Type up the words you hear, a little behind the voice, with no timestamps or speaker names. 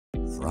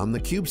from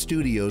theCUBE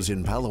studios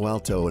in Palo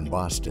Alto and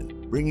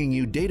Boston, bringing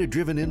you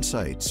data-driven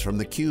insights from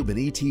theCUBE and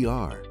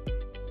ETR.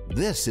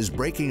 This is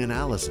Breaking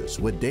Analysis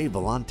with Dave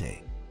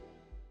Vellante.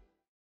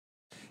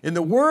 In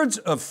the words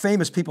of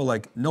famous people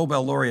like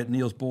Nobel laureate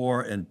Niels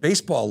Bohr and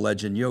baseball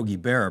legend Yogi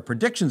Berra,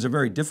 predictions are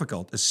very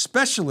difficult,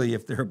 especially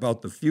if they're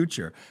about the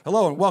future.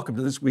 Hello and welcome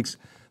to this week's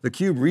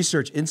theCUBE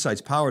Research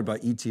Insights powered by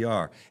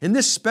ETR. In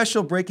this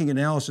special Breaking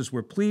Analysis,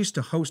 we're pleased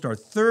to host our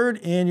third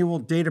annual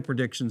Data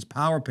Predictions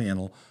Power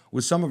Panel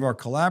with some of our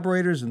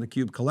collaborators in the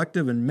theCUBE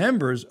Collective and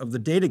members of the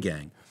Data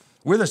Gang.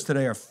 With us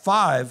today are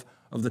 5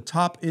 of the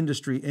top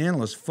industry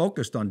analysts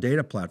focused on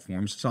data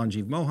platforms: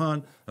 Sanjeev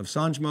Mohan of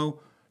Sanjmo,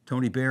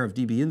 Tony Baer of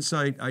DB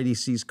Insight,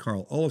 IDC's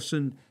Carl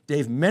Olofson,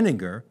 Dave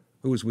Menninger,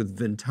 who is with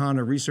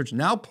Ventana Research,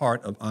 now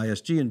part of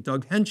ISG, and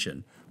Doug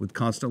Henschen with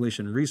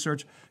Constellation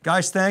Research.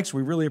 Guys, thanks,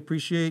 we really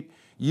appreciate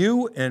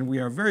you, and we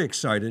are very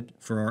excited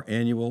for our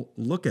annual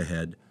look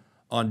ahead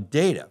on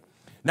data.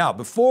 Now,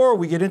 before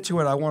we get into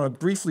it, I want to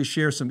briefly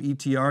share some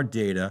ETR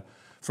data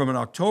from an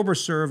October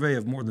survey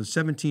of more than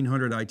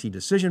 1,700 IT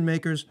decision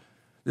makers.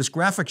 This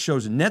graphic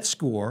shows net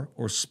score,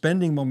 or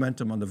spending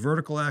momentum on the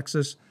vertical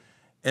axis,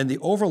 and the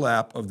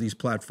overlap of these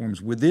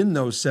platforms within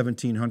those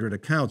 1,700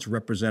 accounts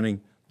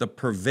representing the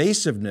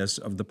pervasiveness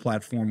of the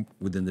platform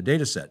within the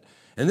data set.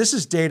 And this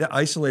is data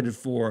isolated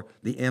for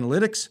the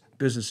analytics,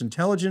 business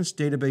intelligence,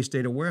 database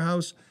data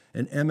warehouse,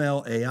 and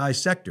ML AI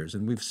sectors.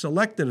 And we've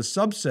selected a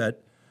subset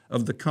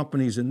of the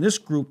companies in this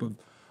group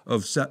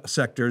of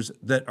sectors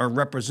that are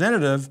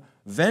representative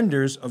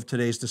vendors of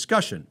today's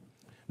discussion.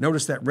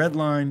 Notice that red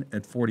line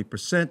at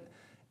 40%.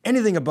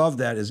 Anything above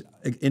that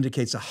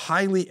indicates a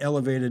highly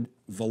elevated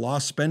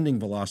spending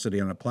velocity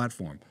on a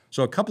platform.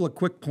 So a couple of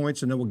quick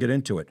points and then we'll get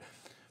into it.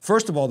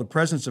 First of all, the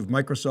presence of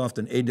Microsoft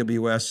and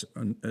AWS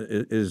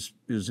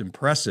is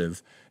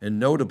impressive and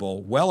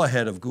notable, well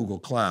ahead of Google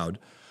Cloud.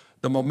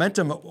 The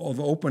momentum of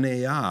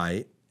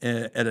OpenAI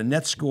at a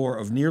net score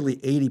of nearly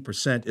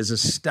 80% is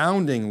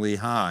astoundingly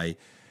high,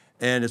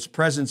 and its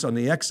presence on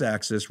the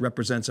x-axis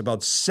represents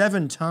about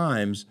 7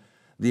 times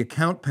the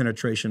account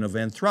penetration of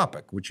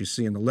Anthropic, which you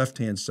see on the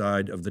left-hand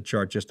side of the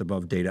chart just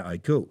above Data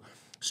IQ.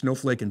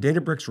 Snowflake and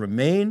Databricks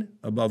remain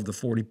above the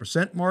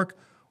 40% mark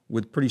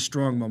with pretty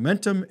strong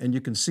momentum, and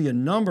you can see a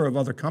number of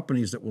other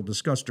companies that we'll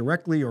discuss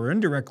directly or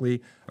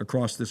indirectly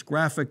across this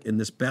graphic in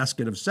this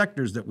basket of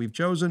sectors that we've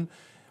chosen: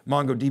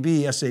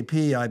 MongoDB, SAP,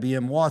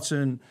 IBM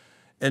Watson,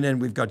 and then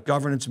we've got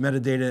governance,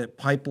 metadata,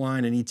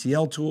 pipeline, and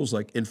ETL tools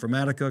like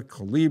Informatica,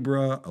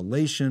 Calibra,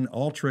 Alation,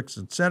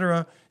 Alteryx, et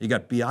cetera. You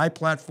got BI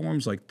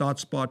platforms like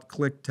ThoughtSpot,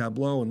 Qlik,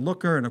 Tableau, and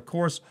Looker, and of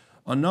course,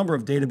 a number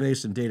of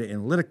database and data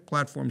analytic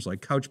platforms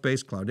like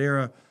Couchbase,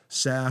 Cloudera,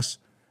 SAS,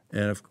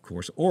 and of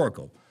course,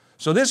 Oracle.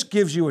 So this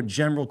gives you a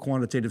general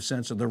quantitative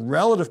sense of the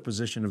relative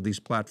position of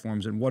these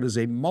platforms in what is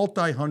a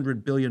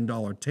multi-$100 billion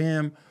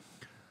TAM.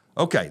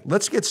 Okay,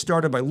 let's get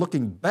started by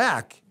looking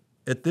back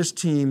at this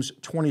team's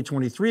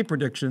 2023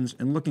 predictions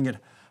and looking at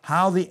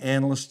how the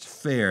analysts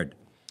fared.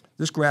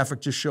 This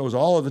graphic just shows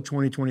all of the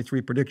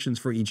 2023 predictions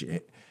for each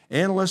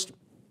analyst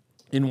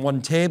in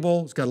one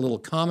table. It's got a little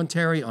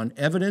commentary on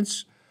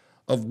evidence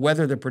of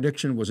whether the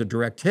prediction was a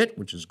direct hit,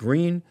 which is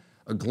green,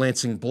 a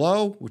glancing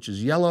blow, which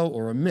is yellow,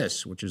 or a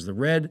miss, which is the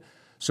red.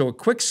 So a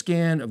quick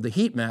scan of the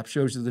heat map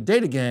shows that the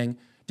Data Gang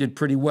did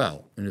pretty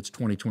well in its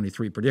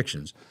 2023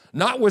 predictions,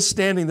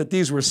 notwithstanding that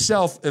these were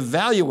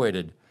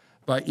self-evaluated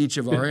by each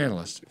of our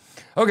analysts.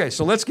 Okay,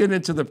 so let's get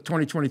into the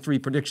 2023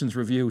 predictions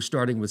review,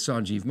 starting with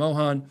Sanjeev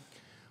Mohan.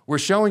 We're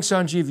showing,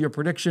 Sanjeev, your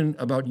prediction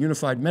about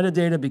unified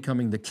metadata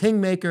becoming the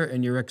kingmaker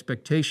and your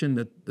expectation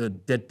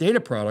that data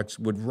products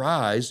would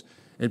rise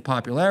in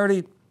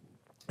popularity.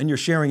 And you're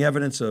sharing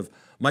evidence of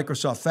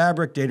Microsoft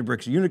Fabric,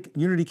 Databricks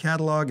Unity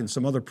Catalog, and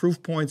some other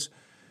proof points.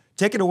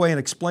 Take it away and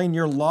explain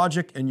your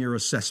logic and your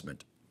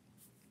assessment.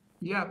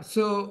 Yeah,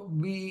 so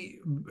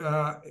when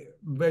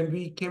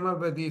we came up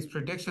with these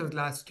predictions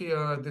last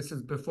year, this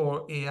is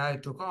before AI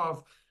took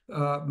off,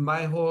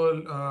 my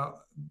whole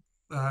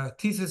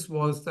thesis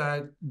was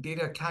that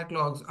data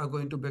catalogs are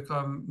going to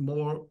become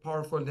more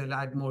powerful. They'll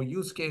add more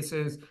use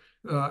cases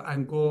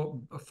and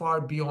go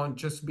far beyond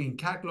just being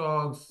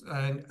catalogs.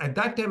 And at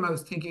that time, I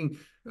was thinking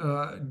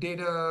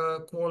data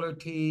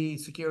quality,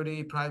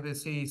 security,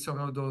 privacy, some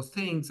of those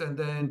things. And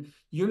then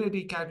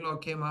Unity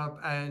Catalog came up,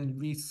 and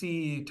we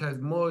see it has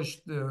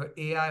merged the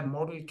AI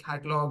model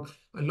catalog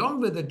along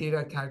with the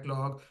data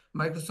catalog.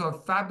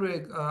 Microsoft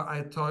Fabric,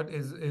 I thought,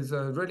 is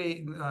a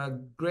really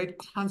great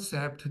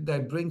concept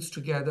that brings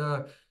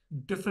together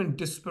different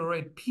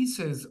disparate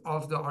pieces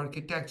of the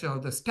architecture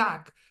of the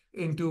stack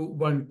into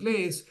one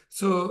place.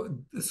 So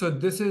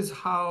this is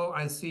how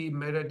I see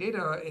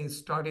metadata is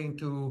starting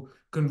to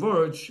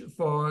converge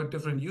for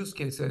different use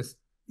cases.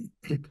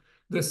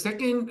 The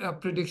second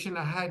prediction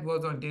I had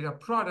was on data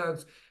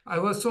products. I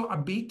was so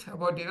upbeat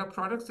about data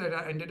products that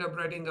I ended up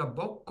writing a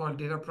book called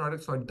Data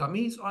Products for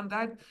Dummies on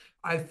that.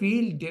 I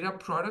feel data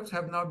products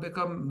have now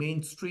become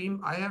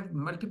mainstream. I have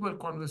multiple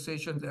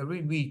conversations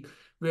every week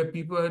where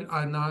people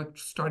are now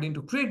starting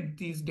to create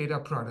these data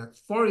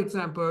products. For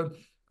example,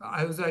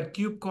 I was at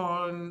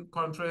KubeCon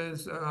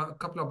conference a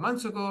couple of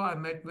months ago. I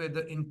met with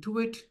the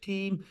Intuit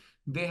team.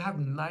 They have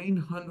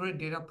 900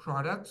 data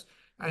products.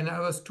 And I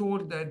was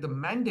told that the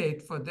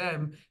mandate for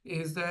them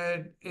is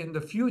that in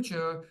the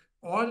future,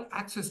 all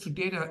access to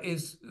data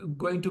is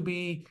going to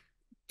be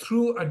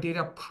through a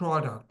data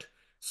product.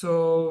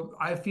 So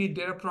I feel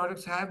data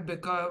products have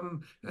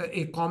become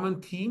a common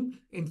theme.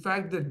 In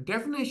fact, the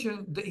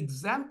definition, the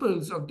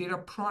examples of data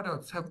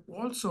products have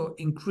also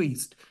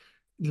increased.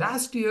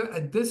 Last year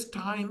at this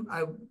time,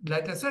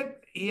 like I said,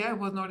 AI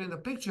was not in the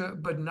picture,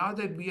 but now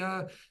that we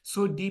are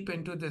so deep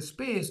into this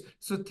space,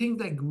 so things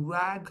like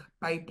RAG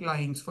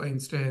pipelines, for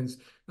instance,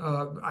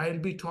 I'll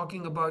be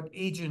talking about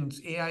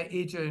agents, AI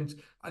agents.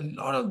 A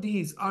lot of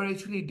these are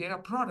actually data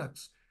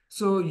products.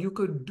 So you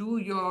could do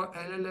your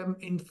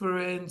LLM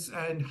inference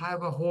and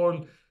have a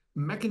whole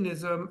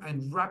mechanism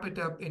and wrap it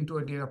up into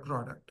a data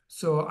product.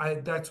 So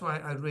that's why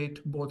I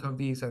rate both of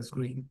these as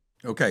green.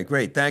 Okay,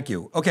 great, thank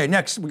you. Okay,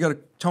 next we got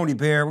Tony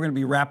Baer. We're going to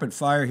be rapid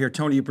fire here.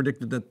 Tony, you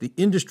predicted that the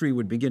industry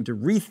would begin to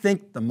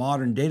rethink the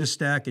modern data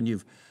stack, and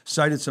you've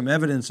cited some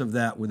evidence of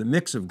that with a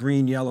mix of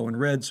green, yellow, and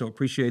red, so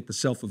appreciate the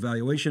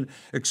self-evaluation.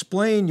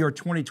 Explain your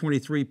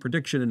 2023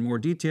 prediction in more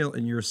detail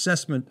and your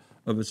assessment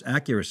of its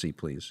accuracy,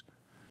 please.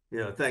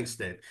 Yeah, thanks,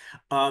 Dave.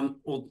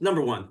 Well,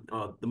 number one,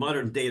 the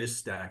modern data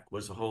stack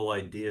was a whole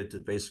idea to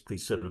basically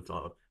sort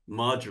of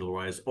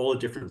modularize all the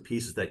different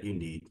pieces that you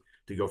need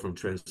to go from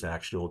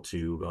transactional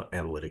to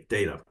analytic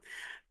data.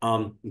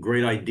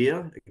 Great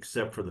idea,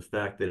 except for the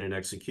fact that in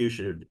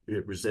execution,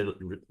 it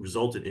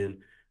resulted in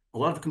a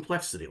lot of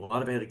complexity, a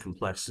lot of added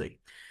complexity.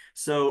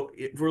 So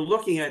if we're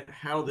looking at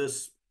how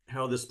this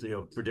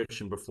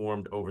prediction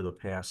performed over the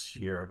past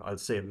year, I'd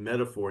say a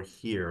metaphor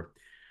here,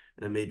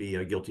 and I may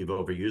be guilty of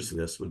overusing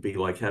this, would be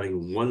like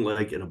having one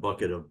leg in a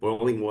bucket of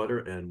boiling water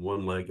and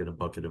one leg in a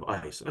bucket of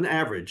ice. On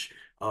average,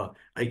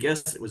 I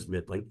guess it was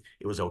middling.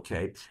 It was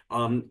okay.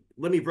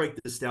 Let me break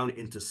this down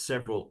into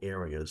several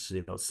areas.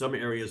 Some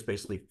areas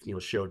basically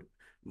showed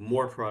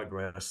more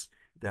progress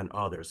than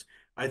others.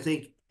 I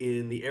think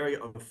in the area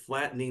of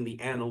flattening the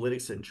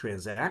analytics and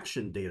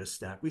transaction data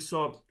stack, we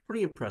saw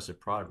pretty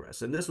impressive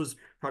progress. And this was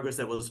progress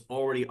that was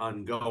already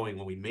ongoing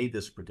when we made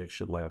this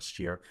prediction last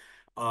year.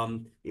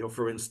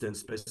 For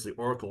instance, basically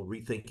Oracle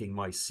rethinking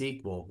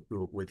MySQL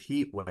with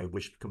HeatWave,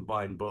 which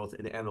combined both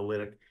an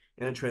analytic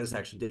and a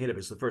transaction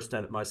database. The first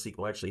time that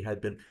MySQL actually had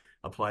been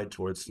applied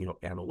towards,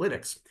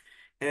 analytics.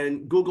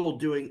 And Google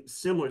doing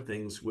similar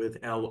things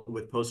with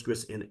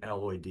Postgres in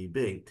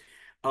AlloyDB.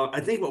 I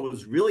think what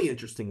was really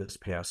interesting this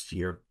past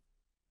year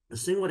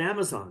is seeing what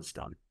Amazon's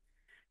done.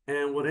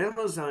 And what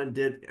Amazon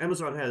did,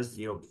 Amazon has,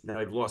 now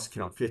I've lost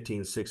count,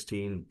 15,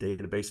 16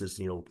 databases,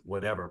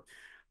 whatever.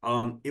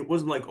 It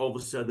wasn't like all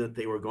of a sudden that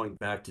they were going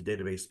back to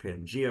database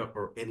Pangea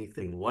or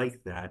anything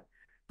like that,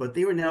 but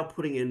they were now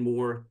putting in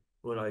more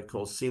what I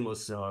call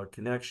seamless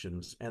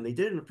connections, and they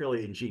did it in a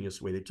fairly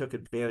ingenious way. They took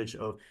advantage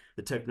of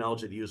the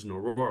technology they use in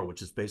Aurora,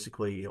 which is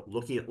basically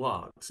looking at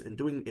logs and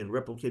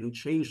replicating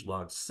change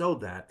logs, so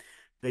that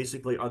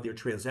basically on their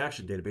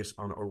transaction database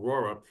on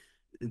Aurora,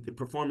 the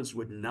performance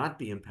would not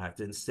be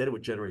impacted. Instead, it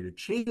would generate a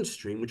change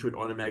stream, which would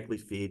automatically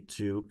feed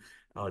to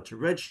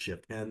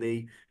Redshift. And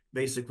they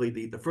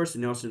basically, the first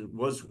announcement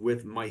was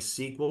with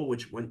MySQL,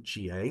 which went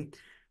GA.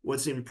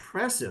 What's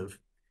impressive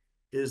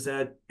is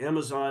that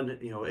Amazon,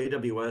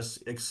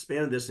 AWS,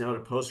 expanded this now to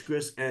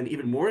Postgres, and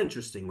even more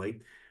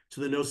interestingly,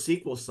 to the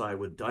NoSQL side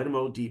with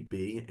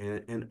DynamoDB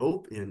and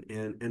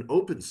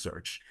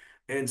OpenSearch.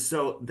 And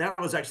so that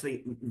was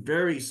actually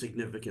very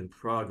significant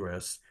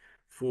progress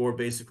for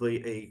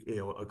basically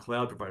a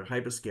cloud provider,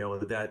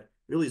 hyperscaler, that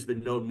really has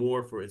been known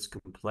more for its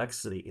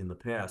complexity in the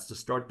past, to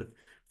start to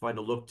find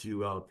a look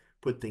to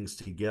put things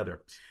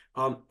together.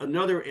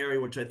 Another area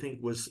which I think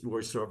was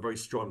sort of very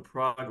strong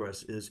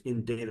progress is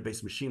in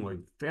database machine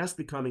learning, fast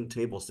becoming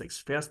table stakes,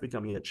 fast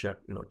becoming a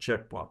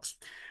checkbox.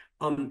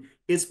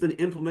 It's been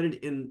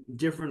implemented in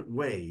different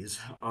ways.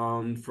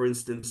 For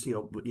instance,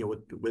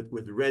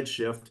 with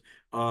Redshift,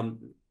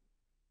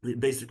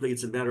 basically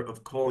it's a matter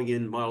of calling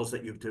in models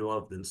that you've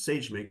developed in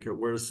SageMaker,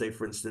 whereas, say,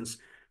 for instance,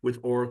 with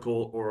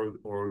Oracle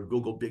or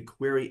Google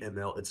BigQuery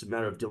ML, it's a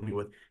matter of dealing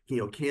with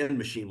canned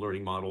machine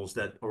learning models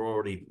that are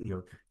already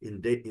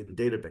in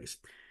database.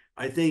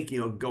 I think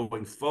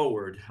going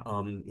forward,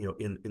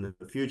 in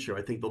the future,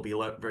 I think there'll be a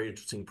lot very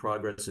interesting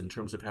progress in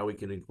terms of how we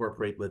can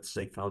incorporate, let's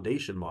say,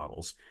 foundation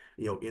models,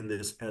 in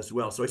this as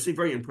well. So I see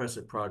very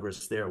impressive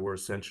progress there, where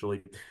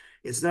essentially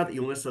it's not that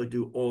you'll necessarily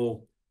do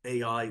all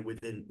AI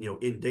within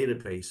in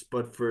database,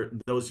 but for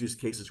those use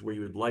cases where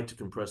you would like to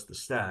compress the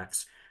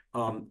stacks,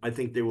 I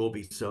think there will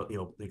be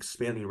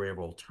expanding array of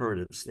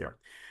alternatives there.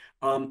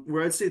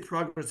 Where I'd say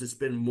progress has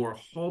been more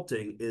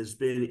halting has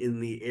been in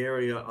the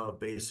area of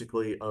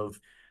basically of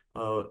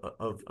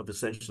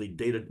essentially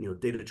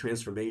data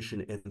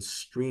transformation and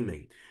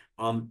streaming.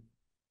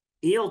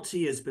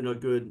 ELT has been a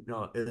good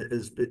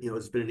has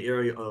been an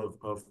area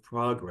of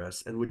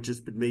progress, and which has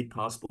been made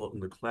possible in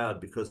the cloud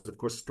because, of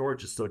course,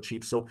 storage is so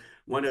cheap. So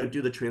why not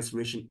do the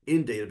transformation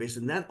in database?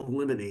 And that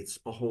eliminates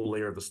a whole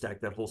layer of the stack,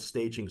 that whole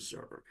staging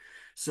server.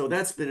 So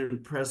that's been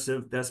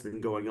impressive. That's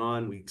been going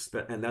on. We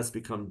expect, and that's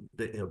become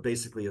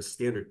basically a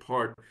standard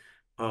part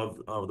of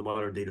the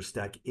modern data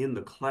stack in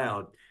the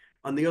cloud.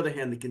 On the other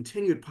hand, the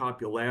continued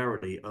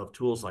popularity of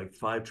tools like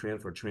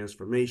Fivetran for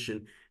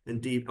transformation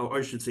and or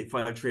I should say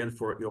Fivetran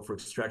for for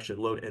extraction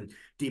load and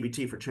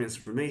DBT for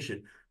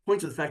transformation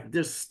point to the fact that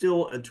there's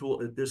still a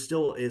tool, there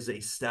still is a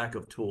stack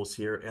of tools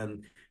here,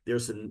 and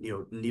there's some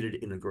needed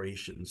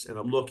integrations. And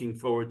I'm looking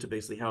forward to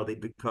basically how they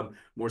become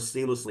more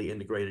seamlessly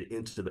integrated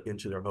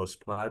into their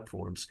host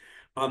platforms.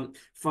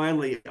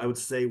 Finally, I would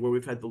say where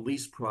we've had the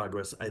least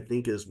progress, I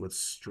think, is with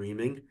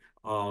streaming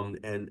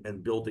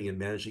and building and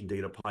managing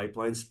data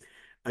pipelines.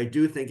 I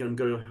do think I'm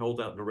going to hold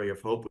out an array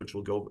of hope, which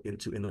we'll go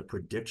into in the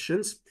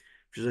predictions,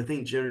 because I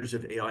think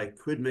generative AI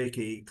could make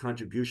a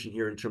contribution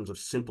here in terms of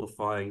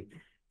simplifying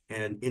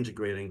and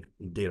integrating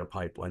data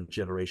pipeline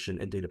generation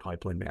and data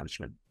pipeline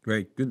management.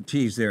 Great, good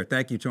tease there.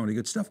 Thank you, Tony,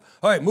 good stuff.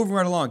 All right, moving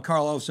right along,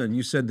 Carl Olofson,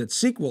 you said that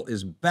SQL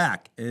is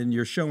back, and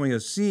you're showing a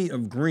sea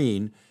of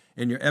green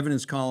in your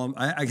evidence column.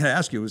 I gotta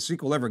ask you, is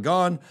SQL ever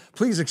gone?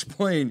 Please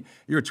explain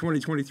your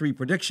 2023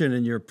 prediction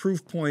and your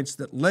proof points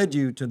that led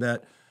you to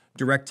that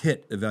direct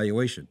hit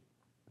evaluation.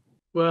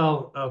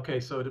 Well, okay,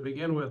 so to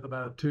begin with,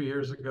 about 2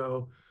 years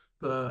ago,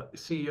 the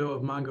CEO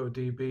of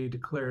MongoDB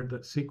declared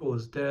that SQL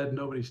is dead.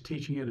 Nobody's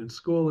teaching it in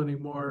school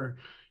anymore.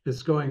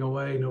 It's going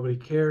away. Nobody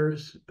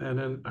cares. And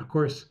then, of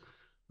course,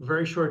 a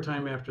very short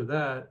time after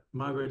that,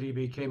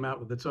 MongoDB came out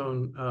with its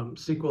own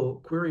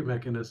SQL query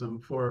mechanism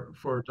for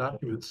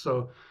documents.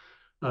 So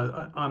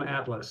on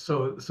Atlas.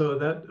 So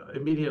that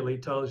immediately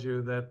tells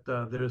you that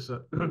there's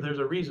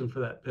a reason for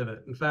that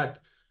pivot. In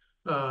fact,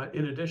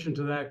 in addition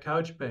to that,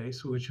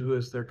 Couchbase, who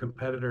is their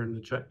competitor in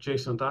the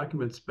JSON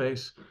document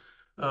space,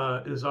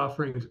 is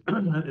offering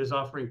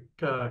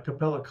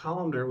Capella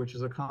Columnar, which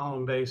is a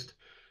column-based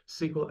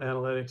SQL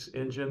analytics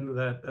engine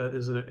that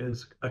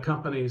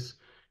accompanies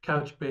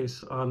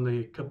Couchbase on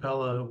the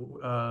Capella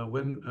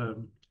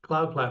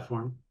cloud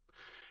platform.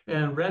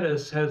 And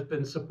Redis has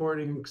been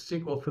supporting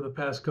SQL for the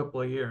past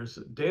couple of years.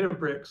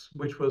 Databricks,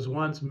 which was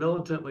once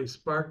militantly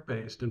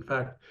Spark-based, in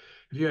fact,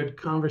 if you had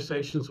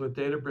conversations with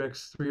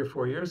Databricks 3 or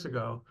 4 years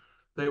ago,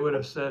 they would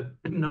have said,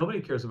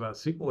 nobody cares about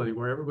SQL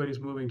anymore. Everybody's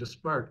moving to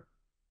Spark.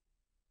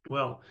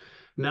 Well,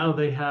 now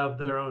they have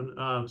their own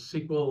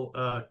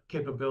SQL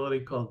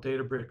capability called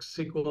Databricks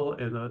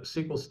SQL, and a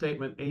SQL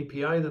statement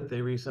API that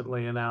they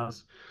recently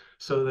announced,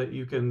 so that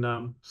you can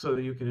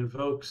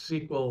invoke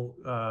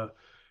SQL.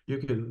 You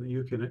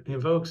can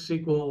invoke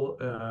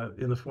SQL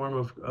in the form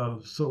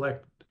of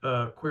select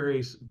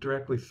queries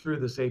directly through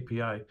this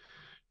API,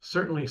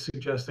 certainly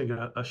suggesting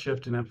a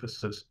shift in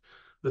emphasis.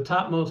 The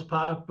top most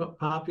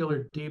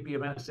popular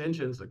DBMS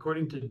engines,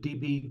 according to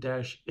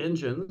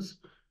DB-Engines,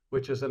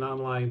 which is an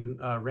online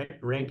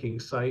ranking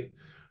site,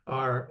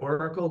 are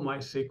Oracle,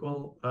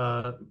 MySQL,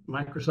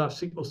 Microsoft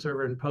SQL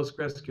Server, and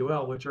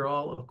PostgreSQL, which are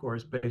all, of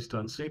course, based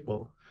on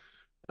SQL.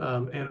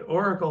 And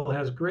Oracle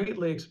has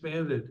greatly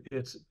expanded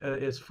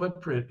its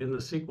footprint in the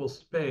SQL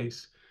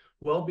space,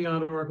 well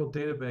beyond Oracle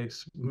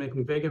database,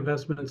 making big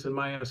investments in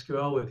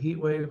MySQL with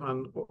HeatWave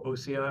on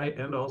OCI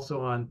and also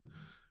on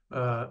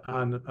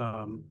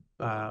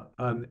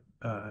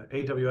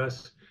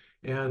AWS,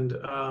 and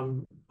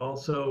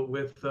also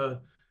with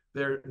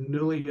their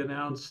newly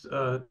announced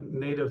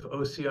native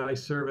OCI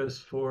service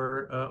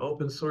for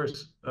open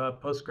source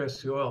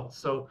PostgreSQL.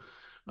 So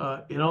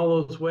in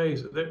all those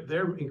ways,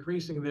 they're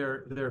increasing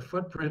their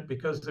footprint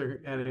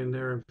and in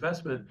their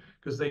investment,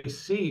 because they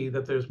see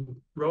that there's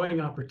growing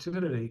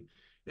opportunity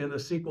in the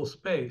SQL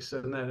space,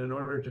 and that in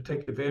order to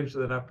take advantage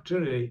of that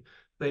opportunity,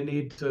 they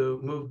need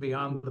to move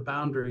beyond the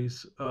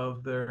boundaries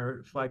of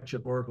their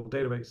flagship Oracle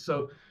database.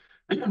 So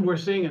we're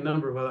seeing a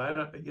number of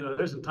other,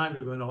 there isn't time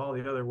to go into all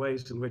the other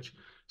ways in which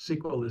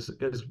SQL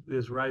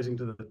is rising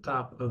to the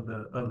top of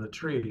the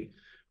tree.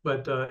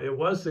 But it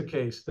was the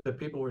case that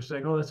people were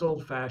saying, oh, that's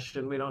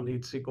old-fashioned. We don't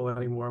need SQL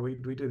anymore. We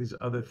do these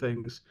other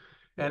things.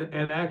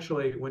 And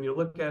actually, when you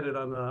look at it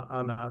on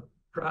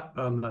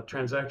the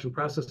transaction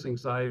processing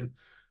side,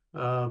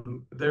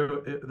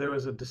 there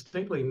was a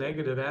distinctly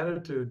negative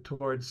attitude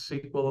towards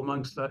SQL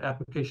amongst the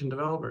application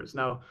developers.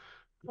 Now,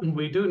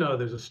 we do know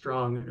there's a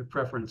strong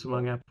preference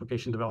among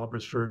application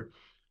developers for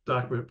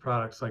document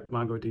products like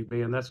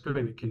MongoDB, and that's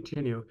going to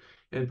continue.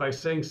 And by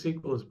saying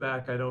SQL is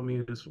back, I don't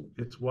mean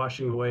it's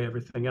washing away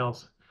everything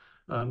else.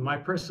 My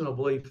personal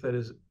belief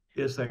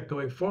is that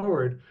going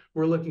forward,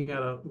 we're looking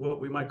at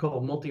what we might call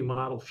a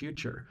multi-model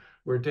future,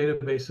 where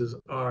databases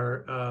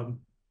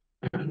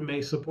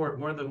may support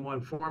more than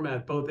one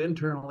format, both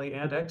internally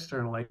and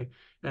externally,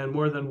 and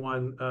more than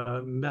one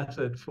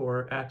method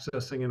for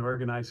accessing and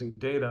organizing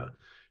data.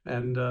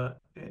 And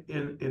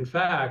in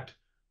fact,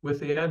 with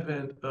the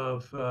advent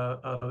of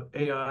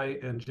AI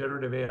and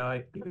generative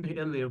AI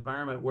in the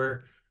environment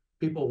where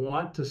people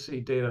want to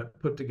see data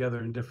put together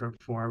in different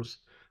forms,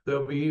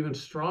 there'll be even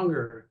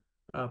stronger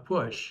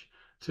push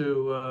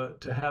to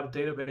have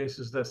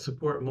databases that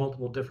support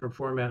multiple different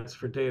formats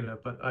for data.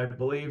 But I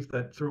believe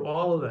that through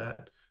all of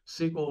that,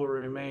 SQL will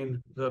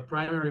remain the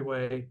primary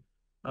way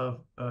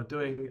of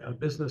doing a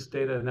business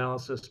data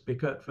analysis,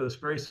 because for this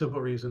very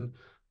simple reason,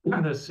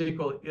 that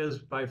SQL is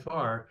by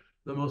far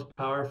the most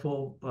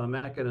powerful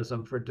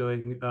mechanism for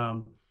doing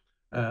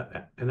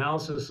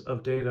analysis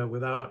of data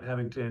without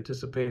having to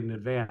anticipate in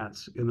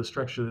advance in the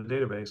structure of the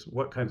database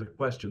what kinds of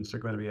questions are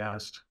going to be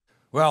asked.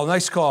 Well,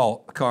 nice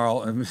call,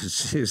 Carl.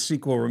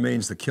 SQL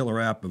remains the killer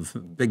app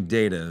of big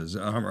data, as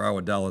Amr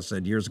Awadallah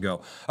said years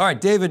ago. All right,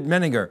 David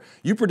Menninger,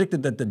 you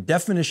predicted that the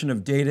definition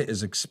of data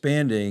is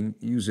expanding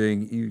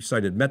using, you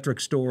cited metric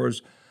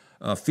stores,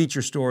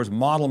 feature stores,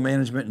 model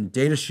management, and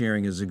data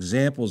sharing as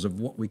examples of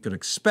what we could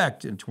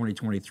expect in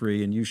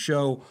 2023. And you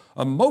show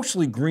a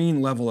mostly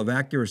green level of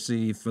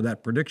accuracy for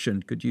that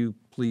prediction. Could you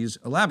please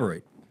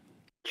elaborate?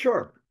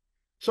 Sure.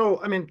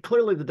 So, I mean,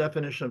 clearly the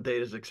definition of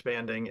data is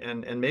expanding,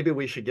 and maybe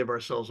we should give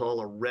ourselves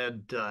all a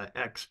red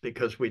X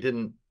because we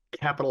didn't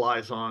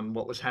capitalize on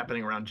what was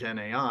happening around Gen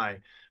AI.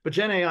 But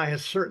Gen AI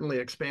has certainly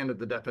expanded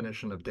the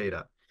definition of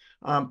data.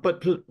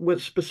 But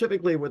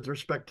specifically with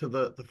respect to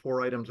the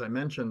four items I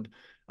mentioned,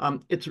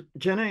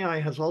 Gen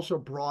AI has also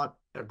brought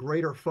a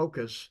greater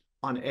focus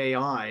on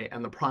AI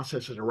and the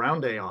processes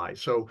around AI.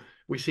 So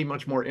we see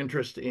much more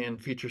interest in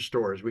feature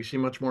stores. We see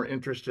much more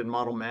interest in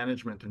model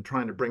management and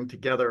trying to bring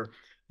together,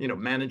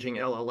 managing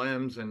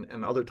LLMs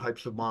and other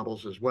types of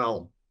models as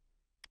well.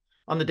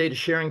 On the data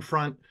sharing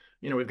front,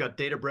 we've got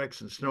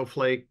Databricks and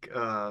Snowflake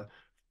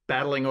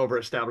battling over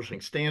establishing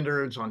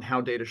standards on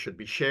how data should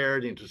be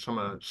shared, into some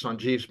of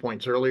Sanjeev's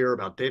points earlier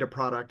about data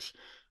products.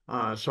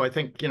 So I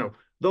think,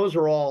 those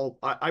are all,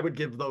 I would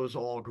give those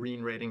all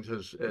green ratings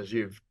as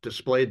you've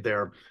displayed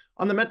there.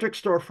 On the metric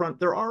store front,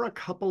 there are a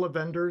couple of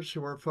vendors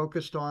who are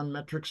focused on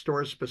metric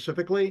stores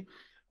specifically,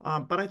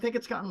 but I think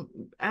it's gotten,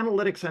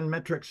 analytics and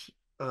metrics,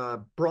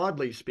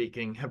 broadly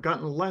speaking, have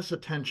gotten less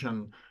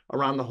attention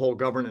around the whole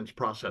governance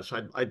process.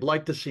 I'd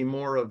like to see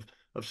more of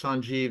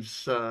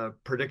Sanjeev's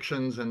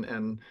predictions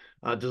and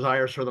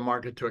desires for the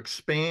market to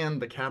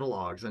expand the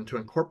catalogs and to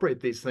incorporate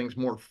these things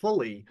more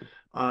fully.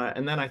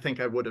 And then I think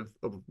I would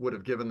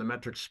have given the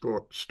metric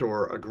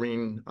store a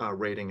green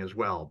rating as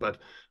well. But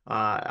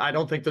I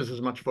don't think there's as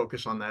much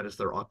focus on that as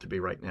there ought to be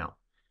right now.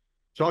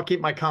 So I'll keep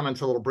my comments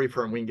a little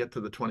briefer and we can get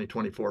to the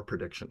 2024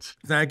 predictions.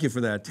 Thank you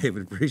for that,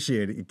 David.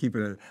 Appreciate it. You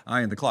keeping an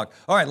eye on the clock.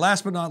 All right,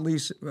 last but not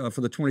least,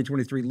 for the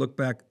 2023 look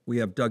back, we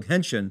have Doug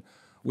Henschen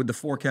with the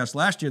forecast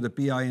last year that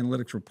BI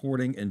analytics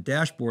reporting and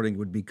dashboarding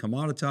would be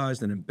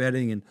commoditized and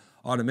embedding and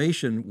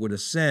automation would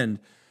ascend.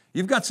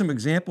 You've got some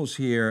examples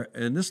here,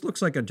 and this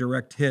looks like a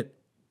direct hit.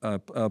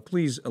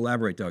 Please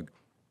elaborate, Doug.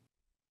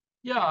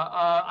 Yeah,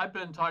 I've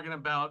been talking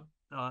about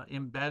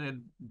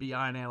embedded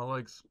BI and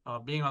analytics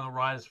being on the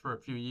rise for a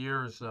few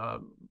years,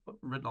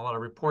 written a lot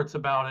of reports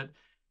about it,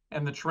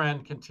 and the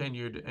trend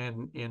continued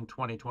in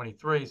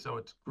 2023. So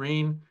it's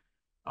green.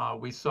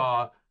 We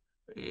saw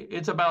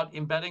it's about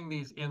embedding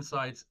these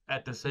insights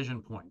at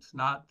decision points,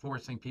 not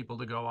forcing people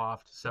to go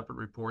off to separate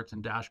reports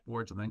and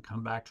dashboards and then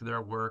come back to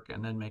their work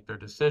and then make their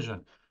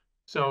decision.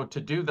 So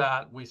to do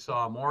that, we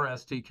saw more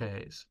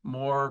SDKs,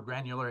 more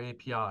granular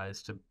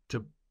APIs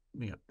to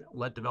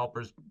let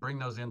developers bring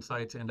those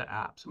insights into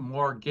apps,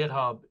 more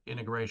GitHub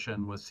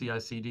integration with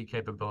CI/CD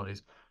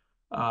capabilities,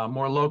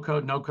 more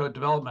low-code, no-code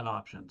development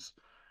options.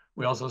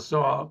 We also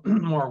saw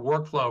more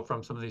workflow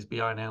from some of these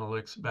BI and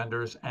analytics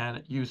vendors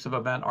and use of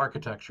event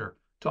architecture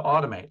to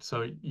automate.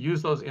 So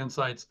use those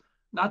insights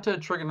not to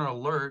trigger an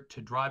alert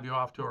to drive you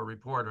off to a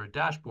report or a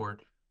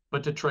dashboard,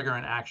 but to trigger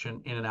an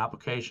action in an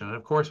application. And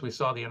of course, we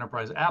saw the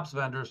enterprise apps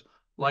vendors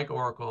like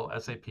Oracle,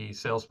 SAP,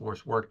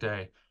 Salesforce,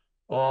 Workday,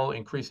 all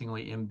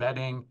increasingly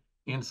embedding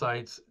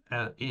insights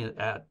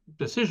at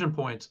decision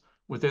points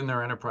within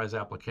their enterprise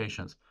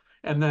applications.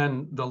 And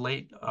then the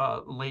late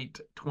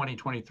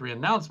 2023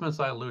 announcements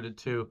I alluded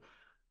to,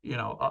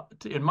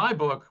 in my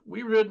book,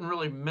 we didn't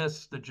really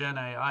miss the Gen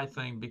AI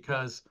thing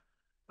because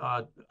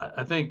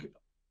I think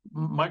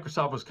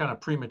Microsoft was kind of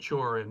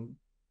premature in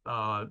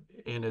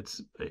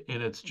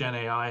its Gen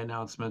AI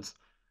announcements.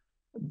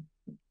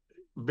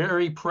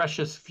 Very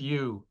precious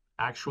few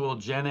actual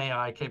Gen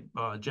AI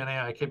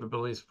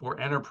capabilities for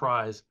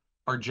enterprise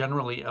are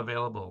generally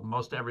available.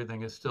 Most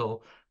everything is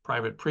still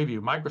private preview.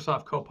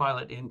 Microsoft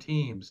Copilot in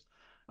Teams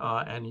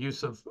and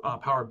use of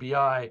Power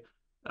BI,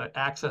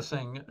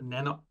 accessing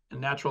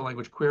natural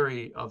language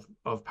query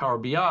of Power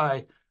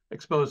BI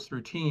exposed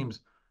through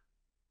Teams.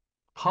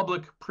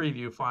 Public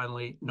preview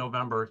finally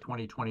November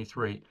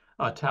 2023.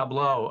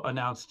 Tableau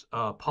announced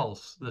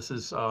Pulse. This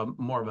is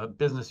more of a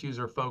business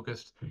user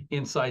focused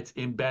insights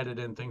embedded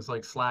in things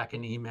like Slack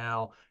and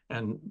email,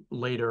 and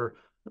later,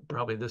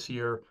 probably this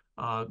year,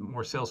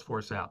 more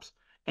Salesforce apps.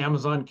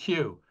 Amazon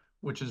Q,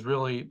 which is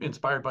really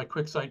inspired by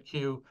QuickSight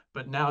Q,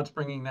 but now it's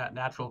bringing that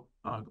natural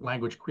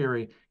language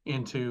query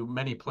into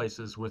many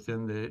places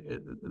within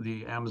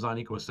the Amazon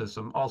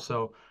ecosystem.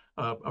 Also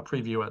a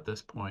preview at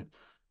this point.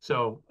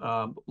 So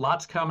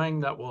lots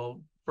coming that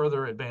will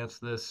further advance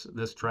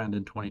this trend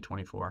in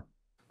 2024.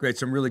 Great,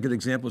 some really good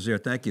examples there,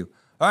 thank you.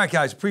 All right,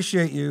 guys,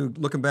 appreciate you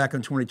looking back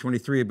on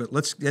 2023, but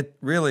let's get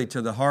really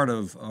to the heart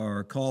of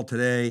our call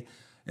today.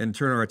 and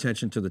turn our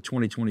attention to the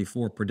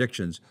 2024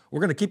 predictions.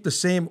 We're going to keep the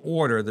same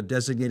order. The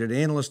designated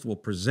analyst will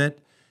present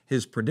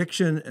his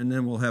prediction, and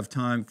then we'll have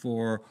time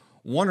for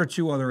one or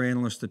two other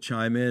analysts to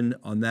chime in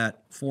on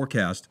that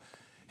forecast.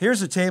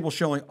 Here's a table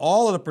showing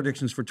all of the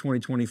predictions for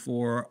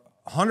 2024.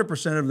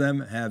 100% of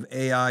them have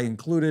AI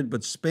included,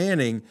 but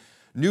spanning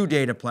new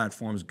data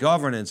platforms,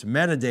 governance,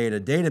 metadata,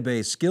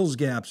 database, skills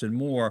gaps, and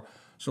more.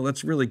 So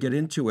let's really get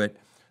into it.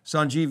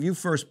 Sanjeev, you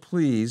first,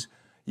 please.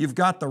 You've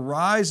got the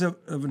rise of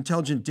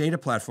intelligent data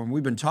platform.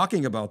 We've been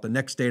talking about the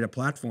next data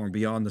platform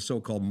beyond the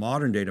so-called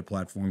modern data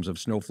platforms of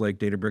Snowflake,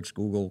 Databricks,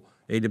 Google,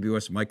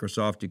 AWS,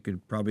 Microsoft. You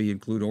could probably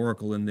include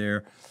Oracle in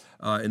there,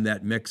 in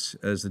that mix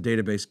as the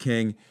database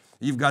king.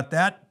 You've got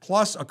that,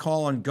 plus a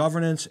call on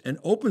governance and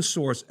open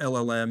source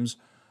LLMs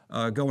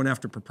going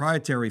after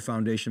proprietary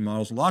foundation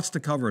models. Lots to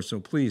cover, so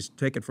please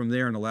take it from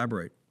there and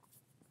elaborate.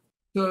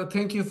 So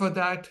thank you for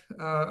that,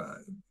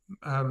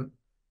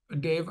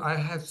 Dave. I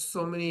have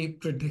so many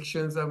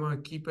predictions. I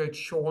want to keep it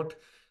short.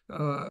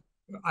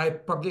 I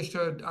published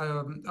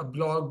a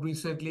blog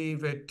recently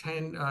with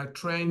 10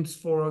 trends.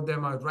 4 of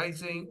them are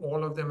rising.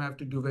 All of them have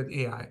to do with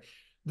AI.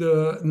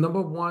 The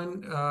number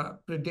one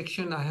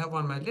prediction I have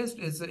on my list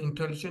is the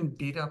intelligent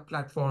data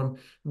platform.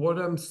 What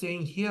I'm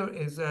saying here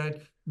is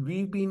that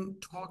we've been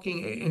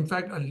talking, in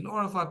fact, a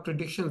lot of our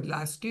predictions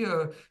last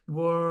year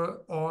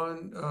were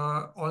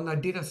on a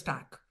data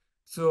stack.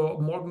 So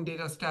modern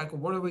data stack, or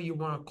whatever you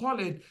want to call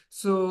it.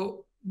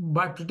 So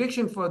my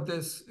prediction for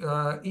this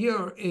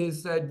year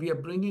is that we are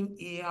bringing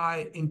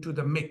AI into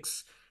the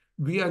mix.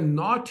 We are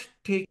not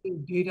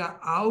taking data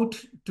out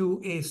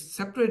to a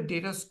separate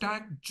data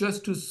stack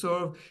just to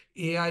serve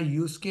AI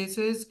use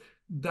cases.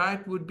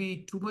 That would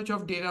be too much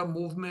of data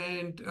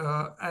movement,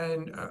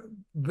 and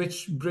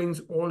which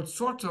brings all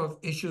sorts of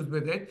issues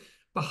with it.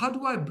 But how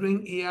do I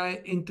bring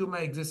AI into my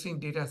existing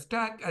data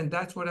stack? And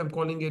that's what I'm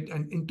calling it,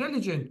 an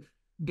intelligent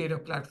data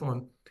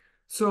platform.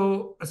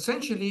 So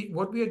essentially,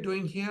 what we are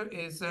doing here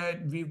is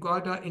that we've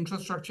got our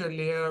infrastructure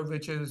layer,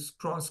 which is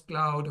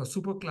cross-cloud or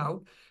super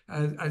cloud,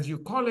 as you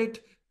call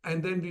it.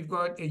 And then we've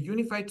got a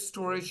unified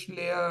storage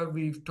layer.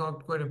 We've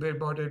talked quite a bit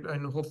about it,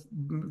 and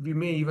we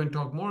may even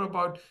talk more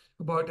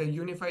about a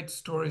unified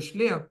storage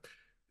layer.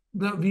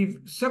 Now we've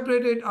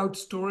separated out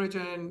storage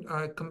and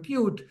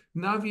compute.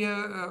 Now we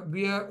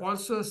are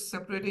also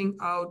separating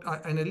out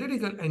our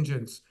analytical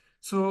engines.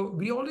 So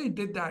we already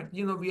did that.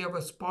 You know, we have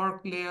a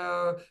Spark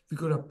layer. We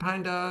could have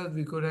Pandas.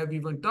 We could have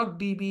even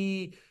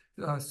DuckDB,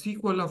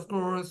 SQL, of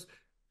course.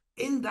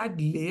 In that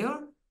layer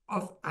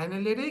of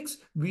analytics,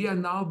 we are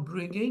now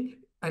bringing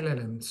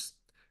LLMs.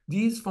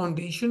 These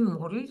foundation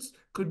models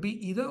could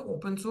be either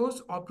open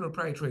source or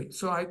proprietary.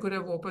 So I could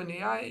have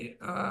OpenAI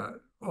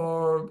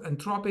or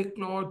Anthropic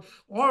Claude,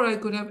 or I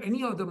could have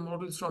any of the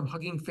models from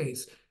Hugging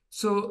Face.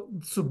 So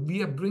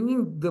we are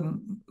bringing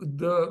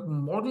the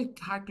model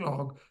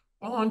catalog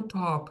on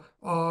top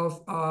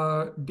of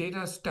our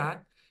data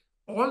stack.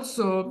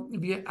 Also,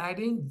 we are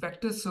adding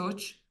vector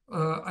search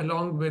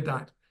along with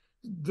that.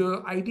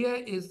 The idea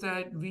is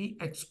that we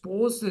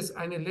expose this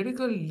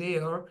analytical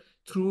layer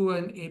through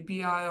an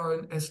API or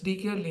an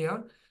SDK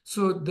layer.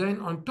 So then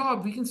on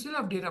top, we can still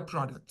have data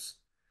products.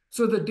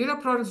 So the data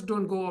products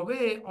don't go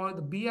away, or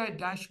the BI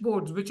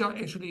dashboards, which are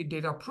actually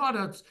data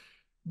products.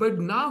 But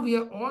now we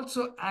are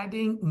also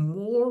adding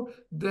more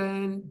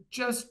than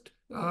just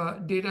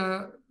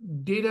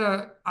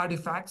data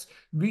artifacts.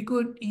 We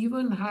could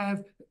even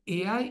have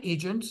AI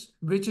agents,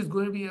 which is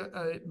going to be,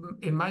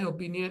 in my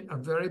opinion, a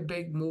very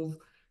big move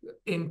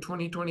in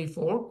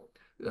 2024.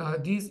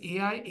 These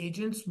AI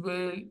agents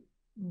will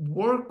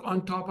work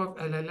on top of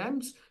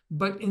LLMs,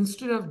 but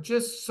instead of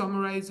just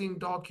summarizing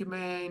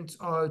documents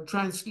or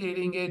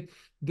translating it,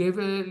 they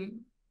will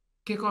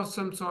kick off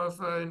some sort of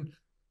an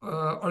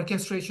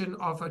orchestration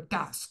of a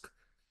task.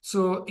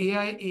 So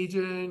AI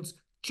agents,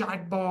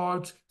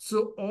 chatbots,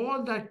 so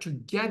all that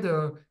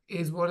together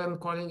is what I'm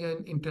calling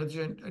an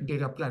intelligent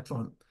data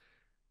platform.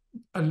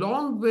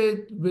 Along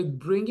with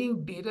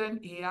bringing data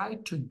and AI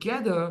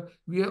together,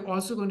 we are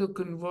also going to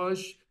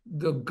converge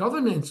the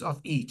governance of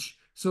each.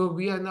 So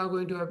we are now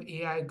going to have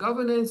AI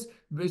governance,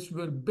 which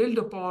will build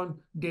upon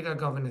data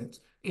governance.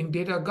 In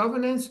data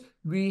governance,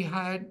 we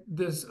had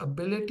this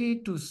ability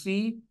to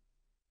see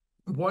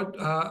what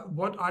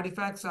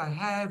artifacts I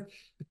have,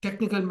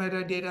 technical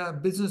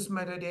metadata, business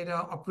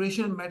metadata,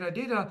 operational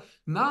metadata.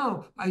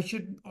 Now I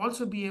should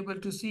also be able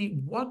to see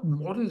what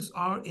models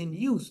are in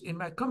use in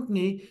my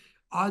company.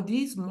 Are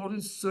these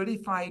models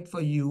certified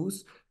for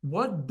use?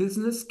 What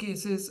business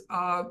cases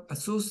are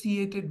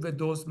associated with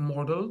those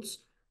models?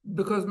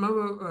 Because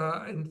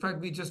remember, in fact,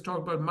 we just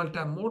talked about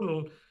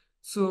multimodal.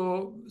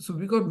 So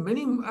we got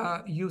many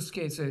use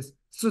cases.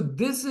 So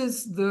this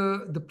is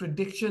the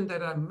prediction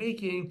that I'm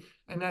making.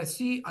 And I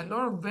see a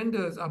lot of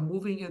vendors are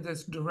moving in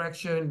this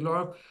direction, a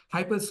lot of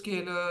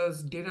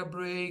hyperscalers,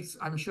 Databricks.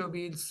 I'm sure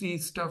we'll see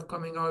stuff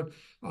coming out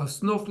of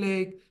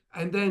Snowflake,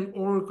 and then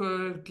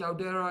Oracle,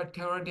 Cloudera,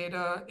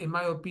 Teradata. In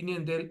my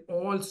opinion, they'll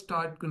all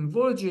start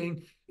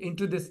converging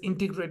into this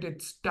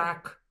integrated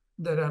stack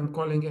that I'm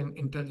calling an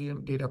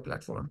intelligent data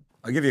platform.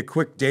 I'll give you a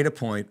quick data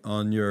point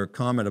on your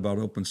comment about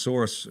open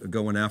source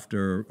going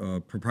after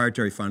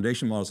proprietary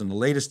foundation models. In the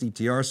latest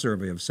ETR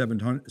survey of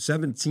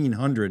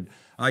 1,700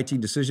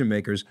 IT decision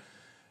makers,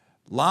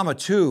 Llama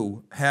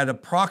 2 had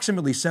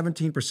approximately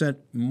 17%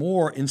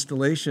 more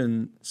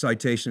installation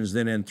citations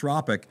than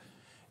Anthropic.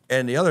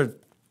 And the other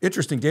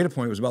interesting data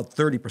point was about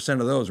 30%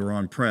 of those were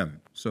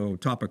on-prem. So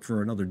topic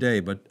for another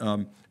day. But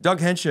Doug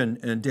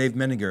Henschen and Dave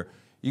Menninger,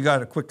 you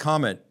got a quick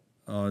comment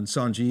on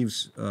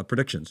Sanjeev's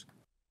predictions.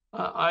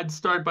 I'd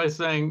start by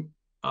saying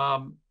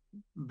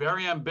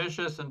very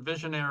ambitious and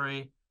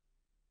visionary,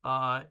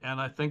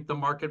 and I think the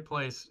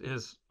marketplace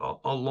is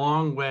a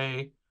long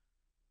way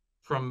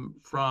from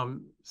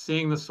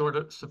seeing the sort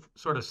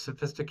of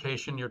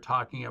sophistication you're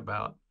talking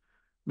about.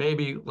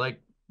 Maybe like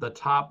the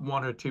top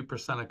 1 or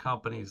 2% of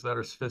companies that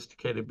are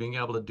sophisticated being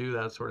able to do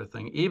that sort of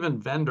thing.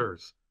 Even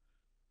vendors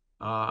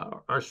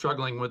are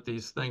struggling with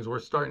these things. We're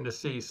starting to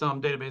see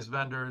some database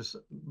vendors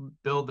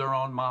build their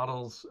own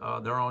models,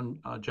 their own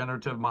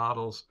generative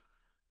models.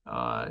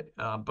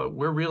 But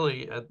we're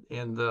really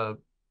in the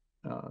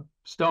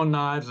stone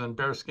knives and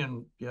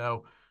bearskin,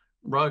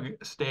 rug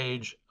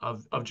stage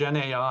of Gen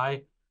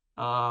AI.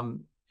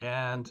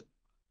 And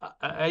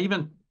I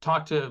even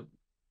talked to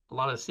a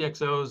lot of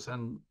CXOs,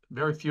 and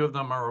very few of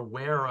them are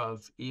aware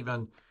of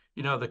even,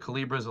 the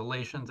Calibras,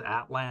 Elations,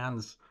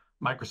 Atlans,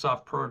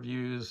 Microsoft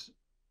Purviews,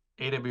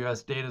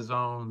 AWS Data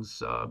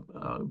Zones,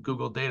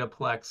 Google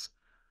Dataplex.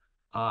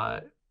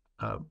 I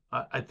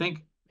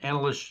think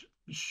analysts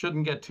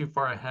shouldn't get too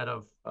far ahead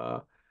of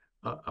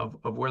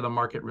where the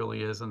market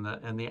really is and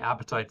the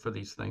appetite for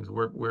these things.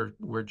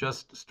 We're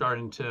just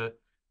starting to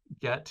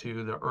get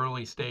to the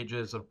early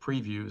stages of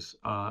previews.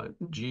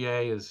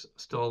 GA is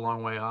still a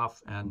long way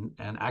off, and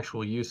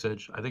actual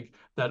usage. I think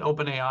that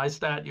OpenAI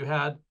stat you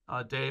had,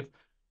 Dave,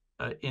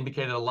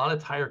 indicated a lot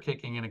of tire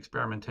kicking and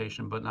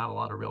experimentation, but not a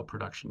lot of real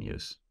production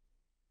use.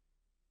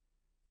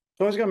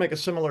 So I was going to make a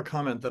similar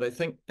comment that I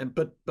think,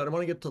 but I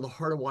want to get to the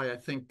heart of why I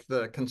think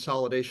the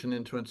consolidation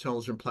into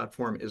intelligent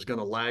platform is going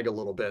to lag a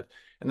little bit.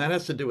 And that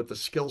has to do with the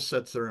skill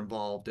sets that are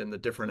involved in the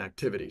different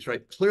activities,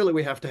 right? Clearly,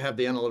 we have to have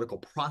the analytical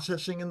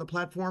processing in the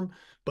platform,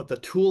 but the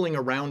tooling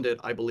around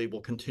it, I believe,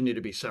 will continue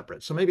to be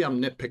separate. So maybe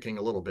I'm nitpicking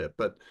a little bit,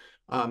 but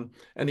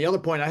and the other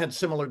point, I had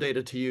similar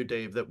data to you,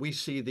 Dave, that we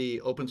see the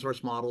open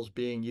source models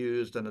being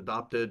used and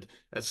adopted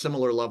at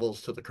similar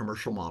levels to the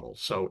commercial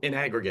models. So in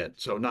aggregate,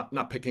 so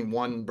not picking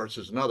one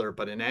versus another,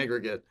 but in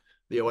aggregate,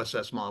 the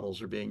OSS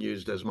models are being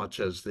used as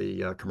much as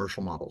the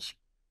commercial models.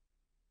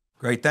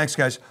 Great, thanks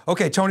guys.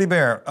 Okay, Tony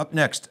Baer, up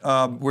next.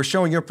 We're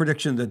showing your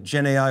prediction that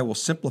Gen AI will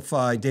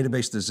simplify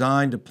database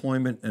design,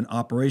 deployment, and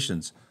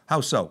operations.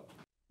 How so?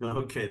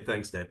 Okay,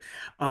 thanks, Dave.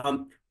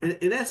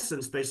 In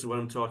essence, basically what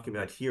I'm talking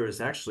about here is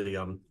actually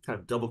kind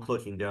of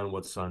double-clicking down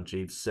what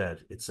Sanjeev said.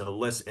 It's a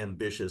less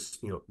ambitious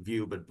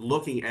view, but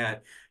looking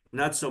at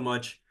not so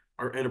much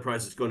our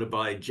enterprise is going to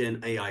buy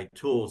Gen AI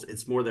tools.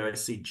 It's more that I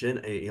see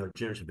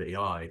generative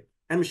AI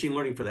and machine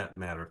learning for that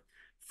matter,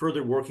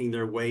 further working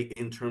their way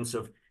in terms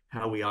of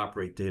how we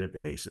operate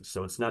databases.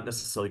 So it's not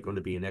necessarily going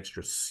to be an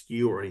extra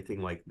SKU or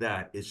anything like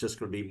that. It's just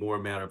going to be more a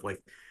matter of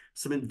like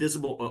some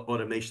invisible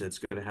automation that's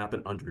going to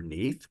happen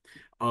underneath.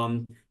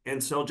 And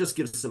so I'll just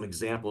give some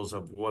examples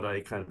of what I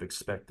kind of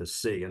expect to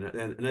see.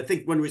 And I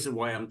think one reason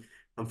why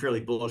I'm fairly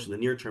bullish in the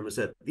near term is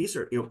that these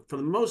are, for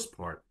the most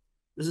part,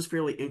 this is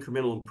fairly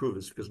incremental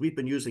improvements because we've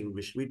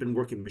been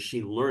working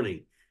machine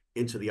learning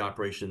into the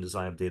operation and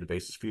design of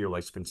databases for your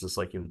life, for instance,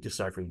 like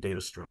deciphering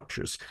data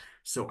structures.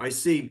 So I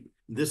see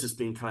this as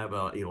being kind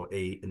of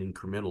an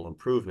incremental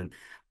improvement.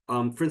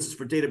 For instance,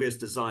 for database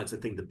designs, I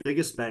think the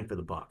biggest bang for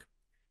the buck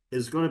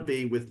is going to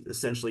be with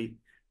essentially,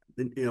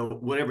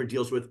 whatever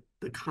deals with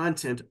the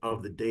content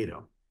of the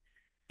data.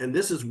 And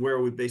this is where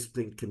we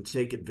basically can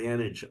take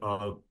advantage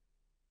of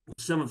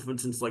some of, for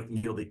instance, like,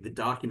 the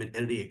document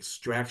entity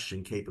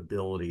extraction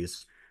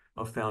capabilities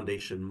of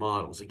foundation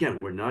models. Again,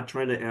 we're not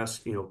trying to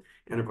ask,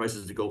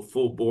 enterprises to go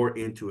full bore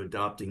into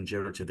adopting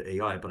generative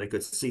AI, but I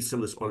could see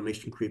some of this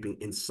automation creeping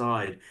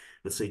inside,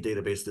 let's say,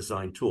 database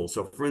design tools.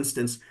 So for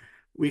instance,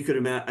 I could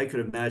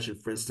imagine,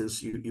 for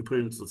instance, you put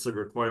in, let's say, a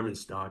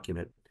requirements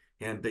document,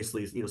 and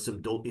basically,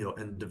 some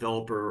and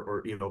developer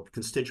or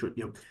constituent,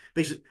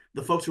 basically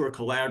the folks who are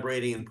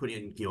collaborating and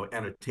putting in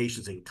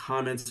annotations and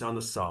comments on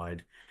the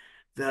side,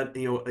 that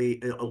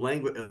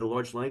a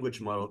large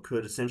language model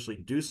could essentially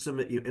do some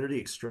entity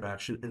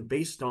extraction, and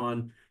based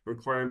on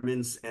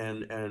requirements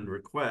and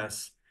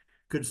requests,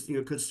 could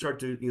start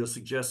to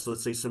suggest,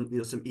 let's say, some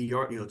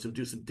ER, to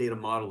do some data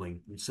modeling,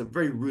 some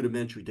very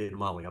rudimentary data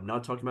modeling. I'm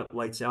not talking about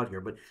lights out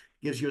here, but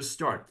gives you a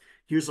start.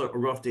 Here's a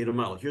rough data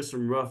model. Here's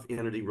some rough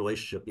entity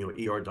relationship,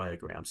 ER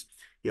diagrams.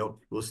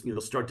 We'll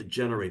start to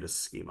generate a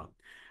schema.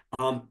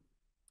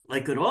 I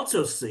could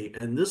also see,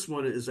 and this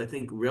one is, I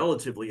think,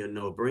 relatively a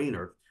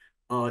no-brainer,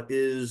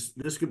 is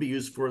this could be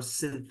used for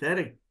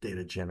synthetic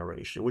data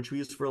generation, which we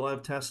use for a lot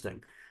of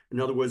testing. In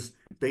other words,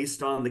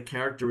 based on the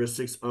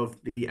characteristics of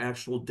the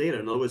actual data.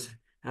 In other words,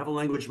 have a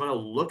language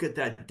model look at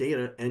that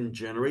data and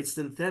generate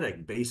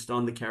synthetic based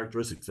on the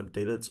characteristics of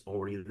data that's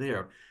already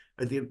there.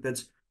 I think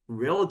that's,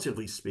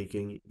 relatively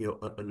speaking,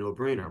 a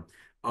no-brainer.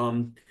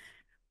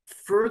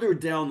 Further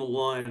down the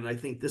line, and I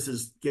think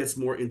this gets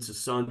more into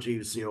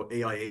Sanjeev's,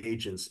 AI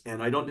agents,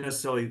 and I don't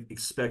necessarily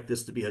expect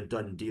this to be a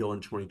done deal in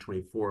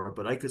 2024,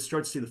 but I could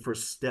start to see the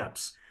first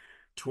steps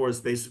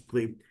towards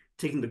basically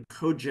taking the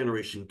code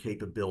generation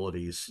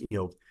capabilities,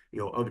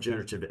 of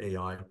generative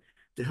AI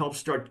to help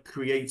start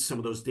create some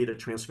of those data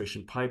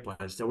transformation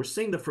pipelines. Now we're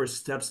seeing the first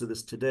steps of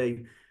this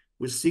today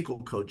with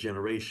SQL code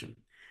generation.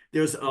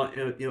 There's,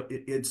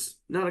 it's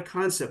not a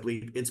concept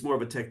leap, it's more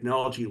of a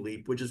technology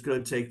leap, which is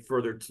going to take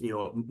further,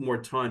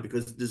 more time,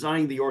 because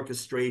designing the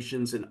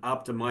orchestrations and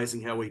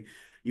optimizing how we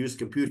use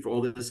compute for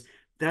all this,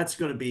 that's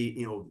going to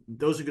be,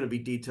 those are going to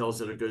be details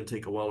that are going to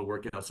take a while to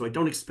work out. So I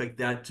don't expect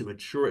that to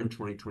mature in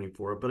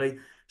 2024, but I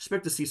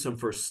expect to see some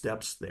first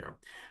steps there.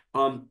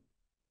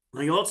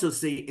 I also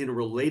see, in a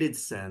related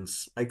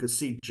sense, I could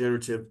see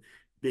generative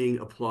being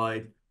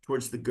applied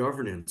towards the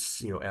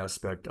governance,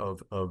 aspect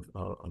of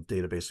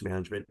database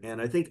management.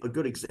 And I think a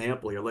good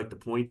example I'd like to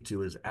point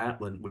to is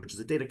Atlan, which is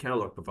a data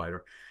catalog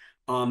provider,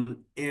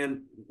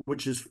 and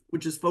which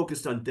is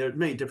focused on, there are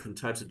many different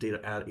types of data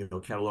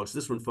catalogs.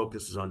 This one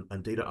focuses on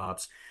data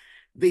ops.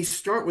 They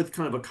start with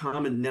kind of a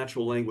common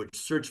natural language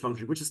search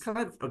function, which is kind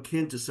of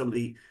akin to some of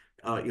the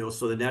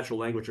so the natural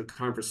language or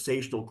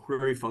conversational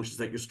query functions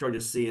that you're starting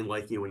to see in,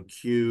 like, in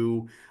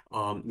Q,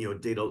 data,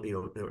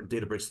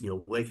 Databricks,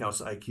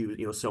 Lakehouse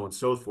IQ, so on and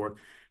so forth.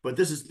 But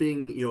this is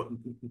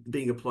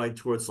being applied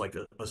towards like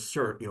a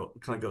search,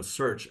 kind of a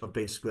search of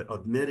basically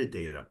of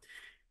metadata.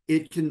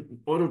 It can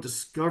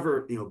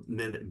auto-discover,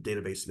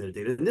 database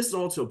metadata. And this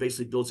also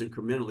basically builds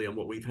incrementally on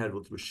what we've had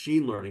with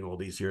machine learning all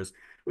these years,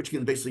 which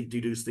can basically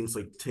deduce things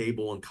like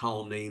table and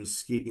column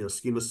names,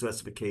 schema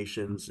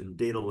specifications, and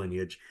data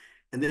lineage.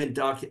 And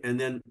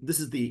then this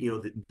is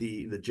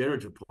the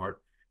generative part,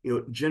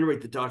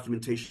 generate the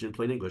documentation in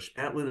plain English.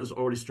 Atlan is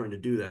already starting to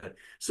do that.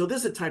 So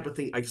this is the type of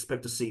thing I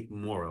expect to see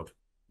more of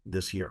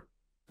this year.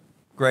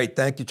 Great,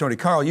 thank you, Tony.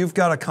 Carl, you've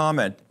got a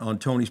comment on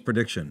Tony's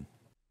prediction.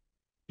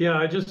 Yeah,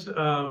 I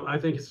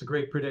think it's a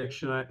great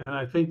prediction. And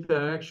I think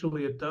that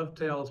actually it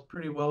dovetails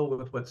pretty well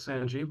with what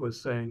Sanjeev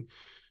was saying,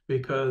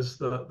 because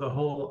the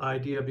whole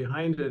idea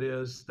behind it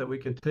is that we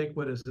can take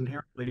what is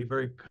inherently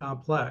very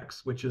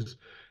complex, which is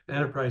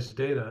enterprise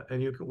data,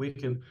 and we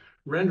can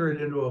render it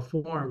into a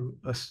form.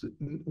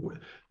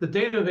 The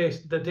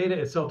data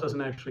itself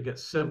doesn't actually get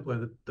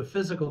simpler. The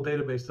physical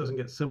database doesn't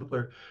get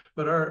simpler,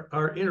 but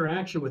our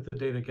interaction with the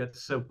data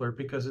gets simpler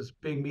because it's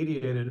being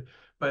mediated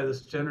by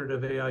this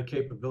generative AI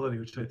capability,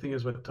 which I think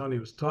is what Tony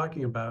was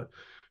talking about.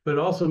 But it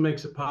also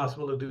makes it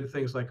possible to do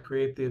things like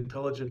create the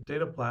intelligent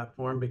data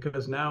platform,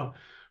 because now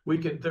we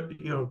can,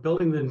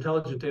 building the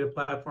intelligent data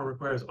platform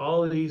requires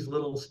all of these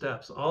little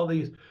steps, all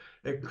these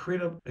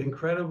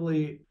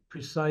incredibly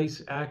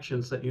precise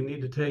actions that you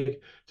need to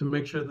take to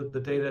make sure that the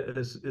data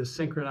is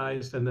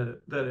synchronized and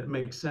that it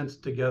makes sense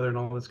together and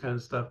all this kind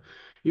of stuff.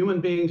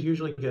 Human beings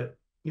usually get,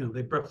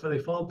 they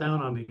fall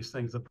down on these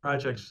things. The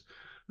projects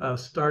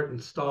start and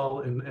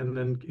stall and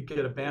then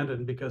get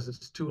abandoned because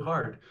it's too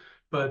hard.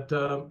 But,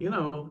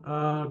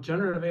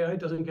 generative AI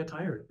doesn't get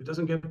tired. It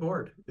doesn't get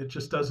bored. It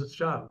just does its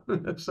job.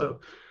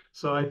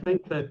 So I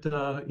think that,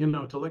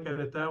 to look at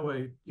it that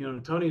way,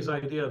 Tony's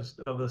idea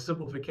of the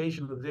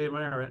simplification of the data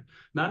environment,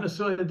 not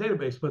necessarily the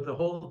database, but the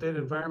whole data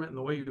environment and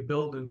the way you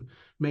build and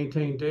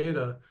maintain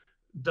data,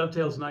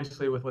 dovetails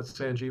nicely with what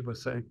Sanjeev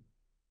was saying.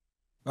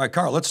 All right,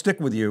 Carl, let's stick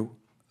with you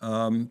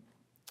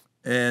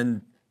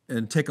and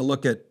take a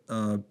look at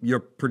your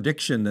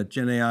prediction that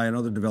Gen AI and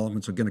other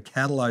developments are going to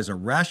catalyze a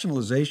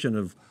rationalization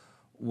of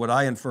what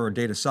I infer are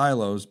data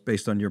silos,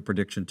 based on your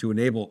prediction, to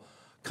enable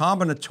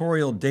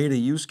combinatorial data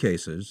use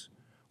cases,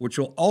 which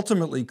will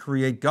ultimately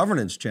create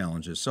governance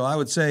challenges. So I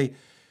would say,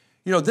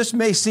 this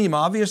may seem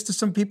obvious to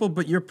some people,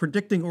 but you're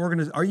predicting,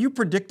 are you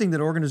predicting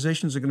that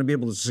organizations are going to be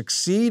able to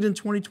succeed in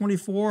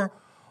 2024?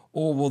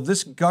 Or will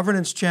this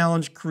governance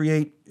challenge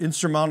create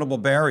insurmountable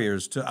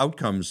barriers to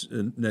outcomes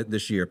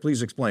this year?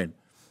 Please explain.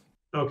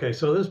 Okay,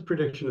 so this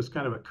prediction is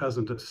kind of a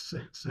cousin to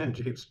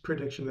Sanjeev's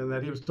prediction, in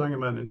that he was talking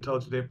about an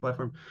intelligent data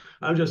platform.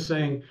 I'm just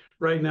saying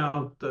right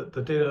now the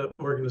data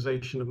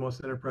organization of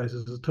most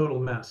enterprises is a total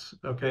mess,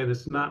 okay? And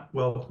it's not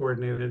well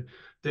coordinated.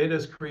 Data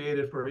is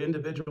created for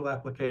individual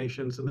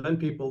applications, and then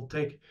people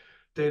take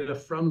data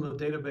from the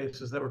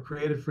databases that were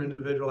created for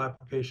individual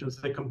applications.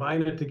 They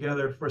combine it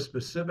together for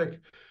specific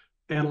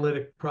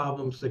analytic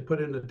problems. They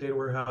put it into data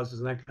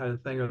warehouses and that kind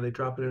of thing, or they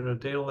drop it in a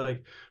data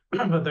lake,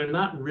 but they're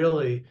not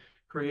really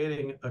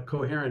creating a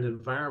coherent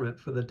environment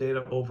for the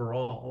data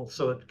overall.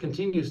 So it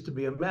continues to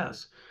be a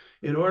mess.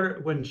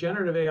 When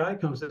generative AI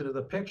comes into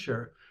the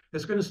picture,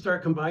 it's going to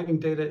start combining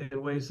data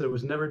in ways that it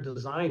was never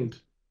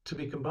designed to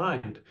be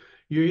combined.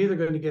 You're either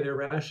going to get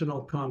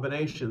irrational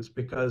combinations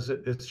because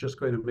it's just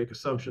going to make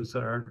assumptions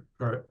that are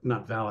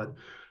not valid,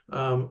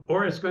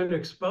 or it's going to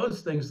expose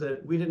things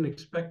that we didn't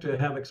expect to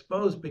have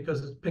exposed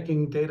because it's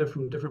picking data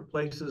from different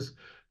places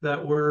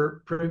that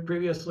were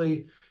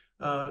previously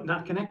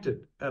not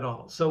connected at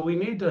all. So we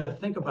need to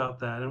think about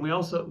that. And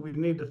we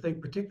need to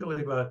think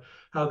particularly about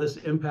how this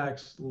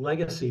impacts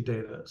legacy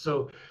data.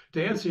 So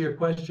to answer your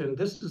question,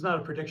 this is not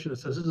a prediction that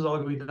says this is all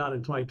going to be done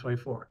in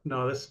 2024.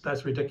 No,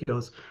 that's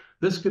ridiculous.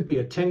 This could be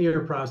a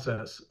 10-year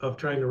process of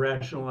trying to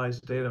rationalize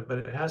data, but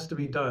it has to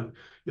be done.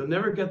 You'll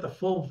never get the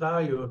full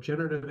value of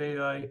generative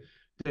AI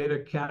data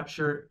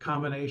capture,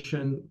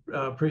 combination,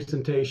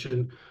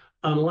 presentation,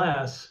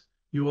 unless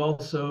you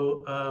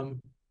also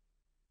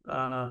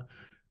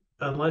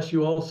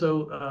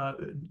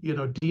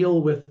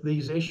deal with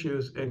these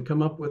issues and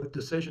come up with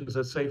decisions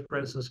that say, for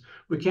instance,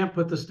 we can't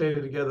put this data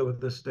together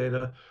with this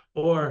data,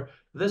 or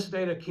this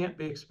data can't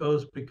be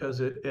exposed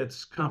because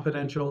it's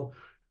confidential.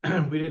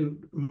 We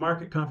didn't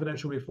mark it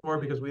confidential before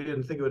because we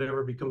didn't think it would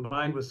ever be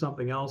combined with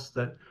something else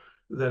that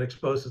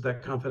exposes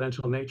that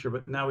confidential nature.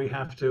 But now we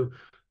have to.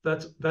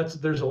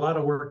 There's a lot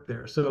of work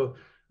there. So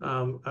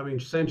I mean,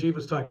 Sanjeev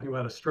was talking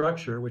about a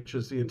structure, which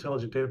is the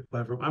intelligent data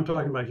platform. I'm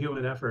talking about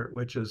human effort,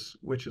 which is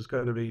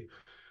going to be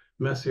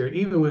messier.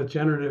 Even with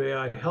generative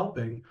AI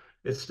helping,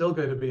 it's still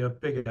going to be a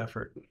big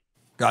effort.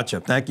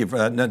 Gotcha. Thank you for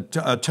that. Now,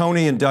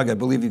 Tony and Doug, I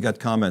believe you've got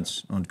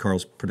comments on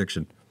Carl's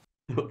prediction.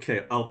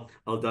 Okay, I'll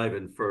dive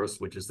in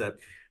first, which is that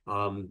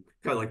kind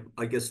of like,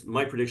 I guess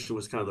my prediction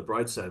was kind of the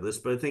bright side of this,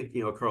 but I think,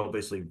 Carl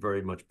basically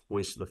very much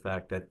points to the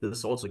fact that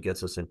this also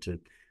gets us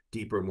into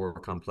deeper, more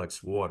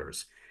complex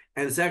waters.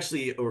 And it's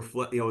actually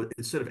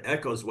it sort of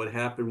echoes what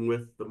happened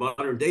with the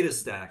modern data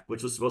stack,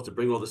 which was supposed to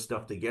bring all this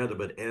stuff together,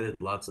 but added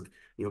lots of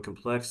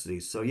complexity.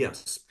 So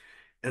yes,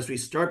 as we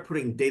start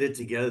putting data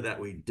together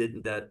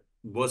that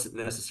wasn't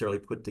necessarily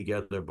put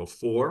together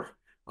before,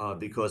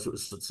 because it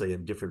was, let's say,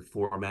 in different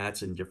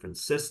formats, in different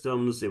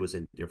systems, it was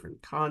in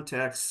different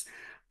contexts.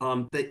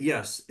 That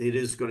yes, it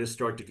is going to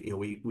start to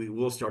we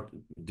will start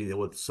to deal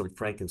with some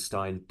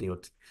Frankenstein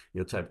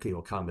type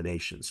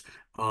combinations.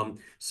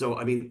 So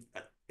I mean.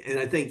 And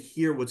I think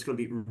here what's going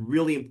to be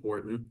really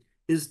important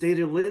is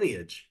data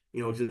lineage,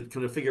 to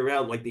kind of figure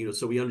out, like,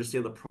 so we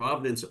understand the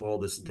provenance of all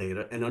this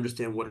data and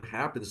understand what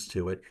happens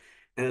to it.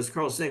 And as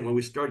Carl's saying, when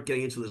we start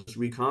getting into this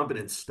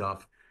recombinant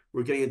stuff,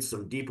 we're getting into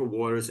some deeper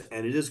waters,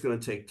 and it is going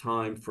to take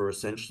time for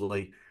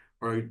essentially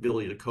our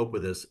ability to cope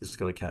with this is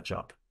going to catch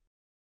up.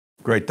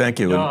 Great, thank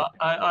you. No,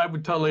 I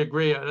would totally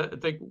agree. I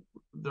think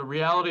the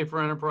reality for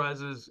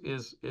enterprises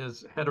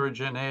is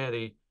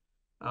heterogeneity.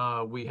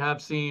 We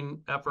have seen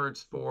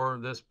efforts for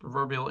this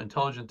proverbial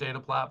intelligent data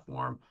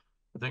platform.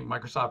 I think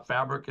Microsoft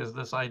Fabric is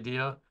this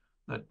idea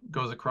that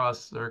goes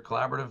across their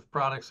collaborative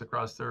products,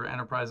 across their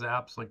enterprise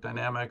apps like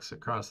Dynamics,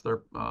 across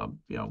their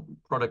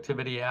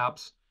productivity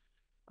apps.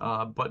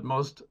 But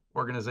most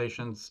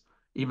organizations,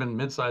 even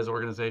mid-sized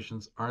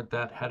organizations, aren't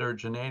that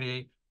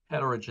heterogeneous,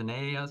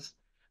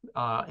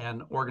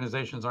 and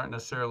organizations aren't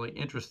necessarily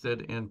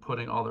interested in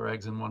putting all their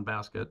eggs in one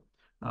basket.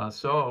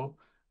 So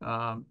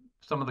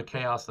some of the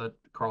chaos that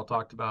Carl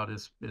talked about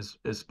is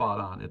spot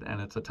on,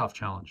 and it's a tough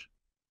challenge.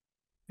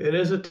 It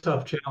is a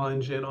tough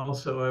challenge, and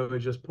also I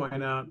would just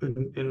point out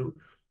in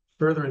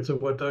furtherance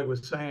of what Doug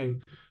was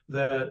saying,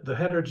 that the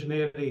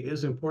heterogeneity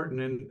is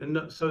important,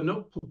 and so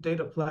no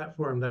data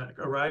platform that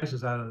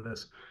arises out of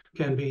this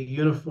can be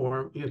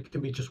uniform. It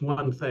can be just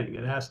one thing.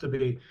 It has to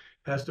be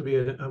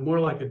a more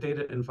like a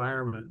data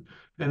environment,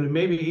 and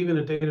maybe even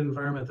a data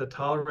environment that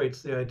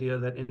tolerates the idea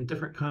that in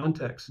different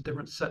contexts,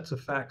 different sets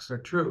of facts are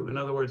true. In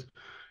other words,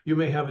 you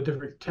may have a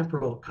different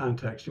temporal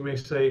context. You may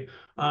say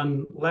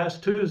on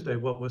last Tuesday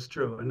what was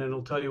true, and then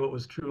it'll tell you what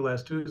was true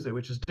last Tuesday,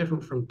 which is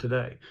different from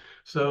today.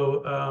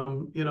 So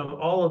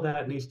all of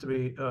that needs to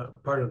be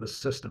part of the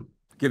system.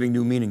 Giving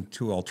new meaning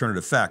to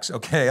alternative facts.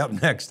 Okay, up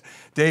next,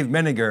 Dave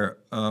Menninger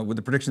with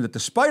the prediction that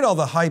despite all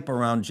the hype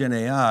around Gen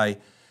AI,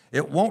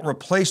 it won't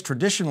replace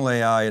traditional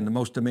AI in the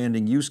most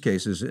demanding use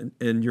cases.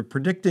 And you're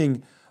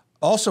predicting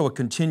also a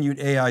continued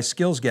AI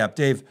skills gap.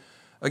 Dave,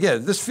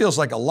 again, this feels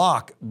like a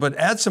lock, but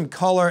add some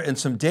color and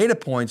some data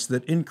points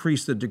that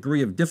increase the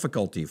degree of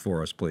difficulty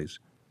for us, please.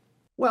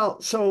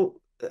 Well,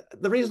 so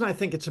the reason I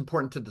think it's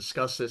important to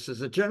discuss this is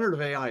that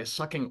generative AI is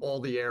sucking all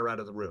the air out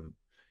of the room.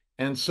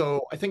 And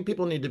so I think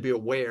people need to be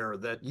aware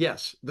that,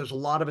 yes, there's a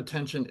lot of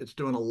attention. It's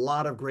doing a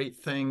lot of great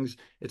things.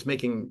 It's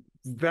making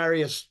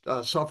various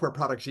software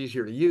products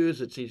easier to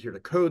use. It's easier to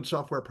code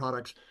software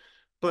products.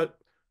 But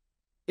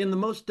in the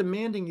most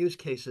demanding use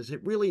cases,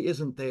 it really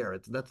isn't there.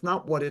 That's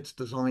not what it's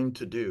designed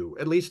to do,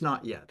 at least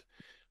not yet.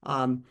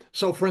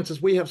 So for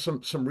instance, we have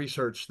some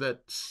research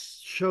that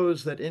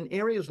shows that in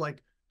areas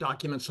like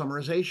document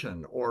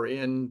summarization or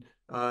in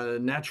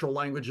natural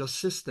language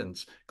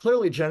assistance,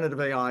 clearly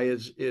generative AI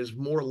is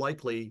more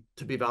likely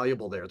to be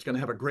valuable there. It's going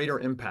to have a greater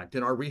impact.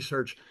 In our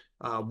research,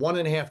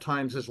 1.5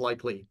 times as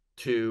likely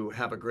to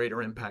have a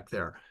greater impact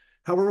there.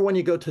 However, when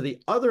you go to the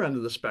other end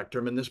of the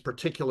spectrum, and this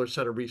particular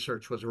set of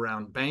research was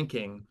around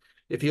banking,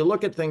 if you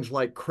look at things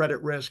like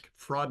credit risk,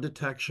 fraud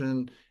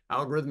detection,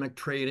 algorithmic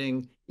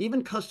trading,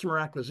 even customer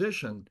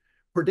acquisition,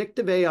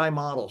 predictive AI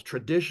models,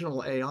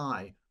 traditional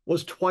AI,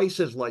 was twice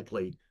as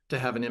likely to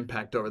have an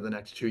impact over the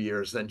next 2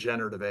 years than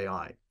generative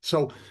AI.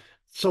 So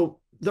So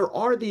there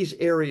are these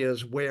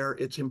areas where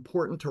it's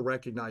important to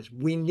recognize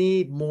we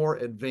need more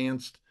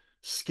advanced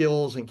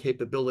skills and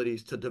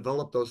capabilities to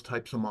develop those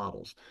types of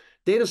models.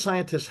 Data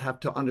scientists have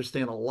to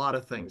understand a lot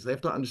of things. They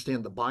have to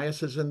understand the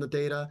biases in the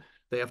data.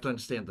 They have to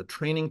understand the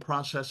training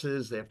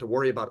processes. They have to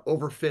worry about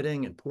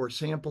overfitting and poor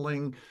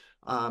sampling.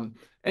 And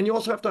you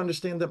also have to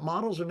understand that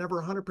models are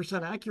never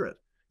 100% accurate.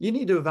 You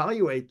need to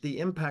evaluate the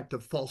impact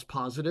of false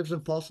positives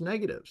and false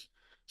negatives.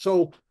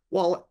 So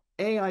while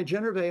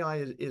generative AI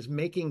is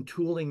making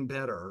tooling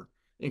better,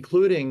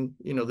 including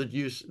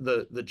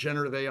the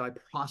generative AI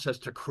process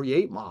to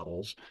create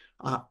models,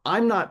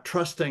 I'm not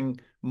trusting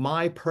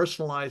my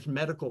personalized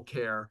medical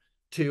care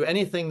to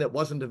anything that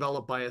wasn't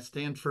developed by a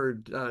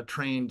Stanford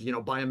trained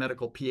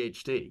biomedical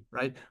PhD,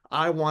 right?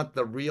 I want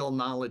the real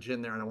knowledge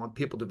in there, and I want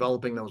people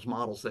developing those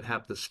models that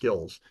have the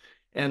skills.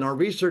 And our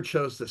research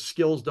shows the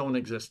skills don't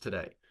exist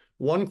today.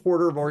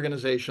 1/4 of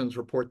organizations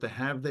report they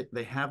have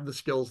the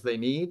skills they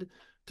need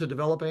to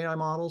develop AI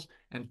models,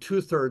 and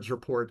 2/3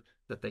 report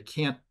that they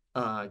can't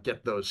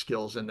get those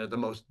skills, and they're the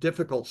most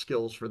difficult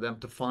skills for them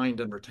to find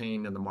and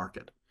retain in the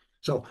market.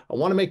 So I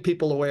want to make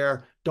people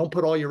aware, don't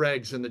put all your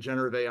eggs in the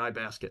generative AI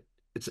basket.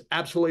 It's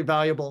absolutely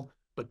valuable,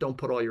 but don't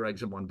put all your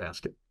eggs in one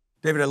basket.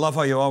 David, I love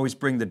how you always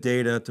bring the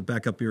data to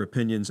back up your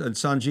opinions. And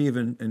Sanjeev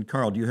and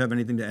Carl, do you have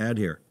anything to add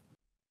here?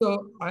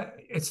 So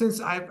since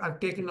I've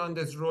taken on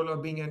this role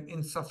of being an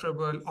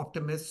insufferable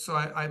optimist, so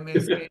I may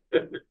say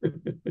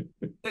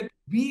that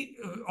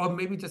or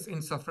maybe just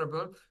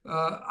insufferable.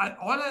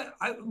 What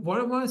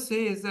I want to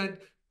say is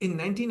that in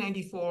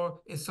 1994,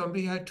 if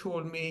somebody had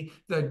told me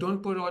that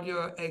don't put all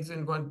your eggs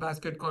in one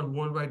basket called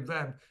World Wide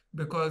Web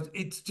because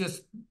it's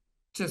just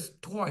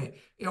toy.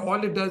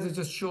 All it does is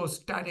just show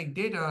static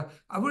data.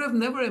 I would have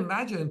never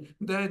imagined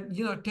that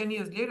 10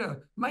 years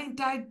later, my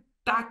entire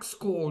tax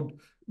code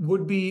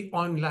would be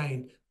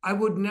online. I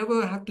would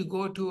never have to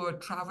go to a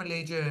travel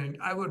agent.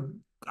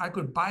 I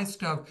could buy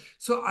stuff.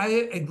 So I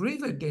agree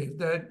with Dave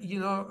that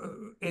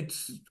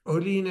it's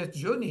early in its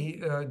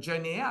journey,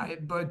 Gen AI,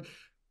 but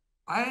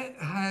I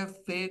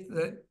have faith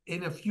that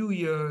in a few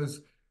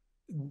years,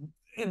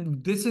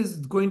 and this is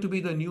going to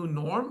be the new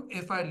norm.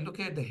 If I look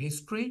at the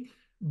history,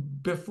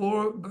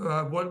 before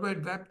World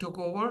Wide Web took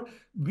over,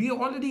 we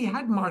already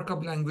had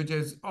markup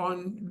languages.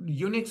 On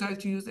Unix, I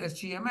used to use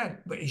HTML,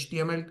 but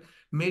HTML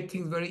made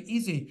things very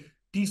easy.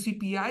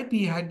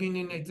 TCP/IP had been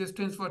in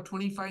existence for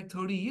 25,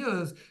 30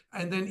 years,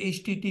 and then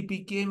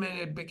HTTP came and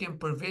it became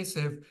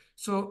pervasive.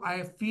 So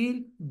I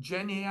feel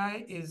Gen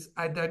AI is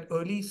at that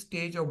early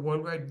stage of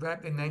World Wide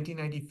Web in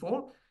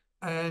 1994,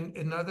 and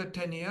another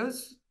 10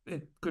 years,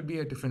 it could be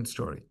a different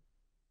story.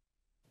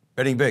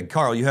 Betting big.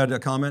 Carl, you had a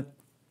comment?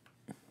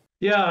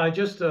 Yeah,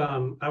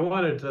 I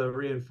wanted to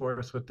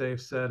reinforce what Dave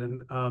said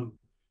and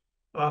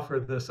offer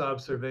this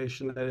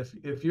observation that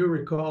if you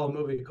recall a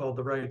movie called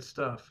The Right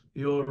Stuff,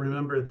 you'll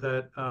remember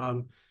that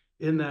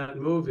in that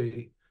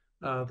movie,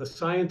 the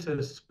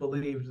scientists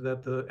believed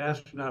that the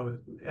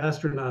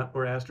astronaut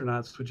or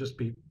astronauts would just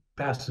be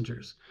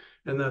passengers,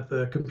 and that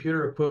the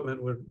computer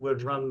equipment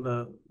would run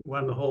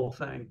the whole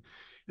thing.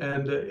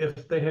 And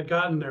if they had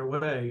gotten their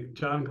way,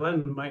 John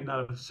Glenn might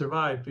not have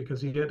survived because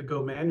he had to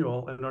go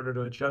manual in order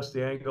to adjust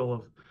the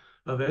angle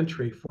of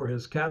entry for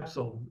his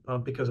capsule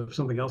because of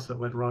something else that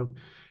went wrong.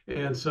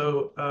 And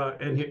so,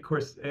 of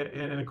course,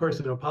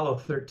 in Apollo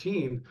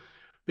 13,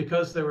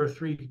 because there were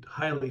 3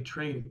 highly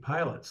trained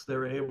pilots, they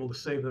were able to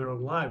save their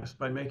own lives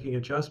by making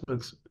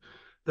adjustments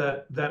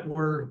that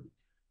were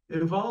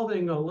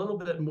involving a little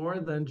bit more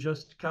than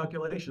just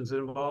calculations. It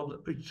involved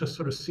just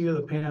sort of seat of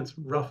the pants,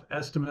 rough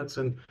estimates,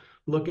 and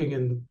looking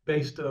and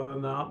based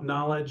on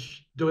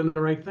knowledge, doing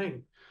the right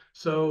thing.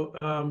 So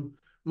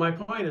my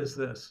point is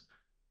this.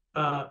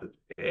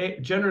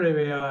 Generative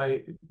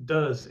AI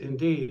does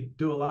indeed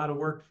do a lot of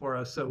work for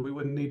us, so we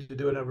wouldn't need to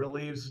do it. It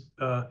relieves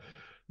the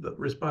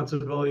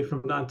responsibility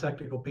from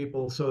non-technical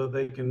people so that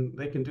they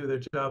can do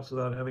their jobs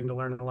without having to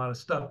learn a lot of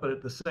stuff. But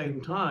at the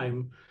same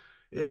time,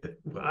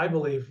 I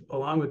believe,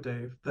 along with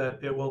Dave,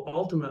 that it will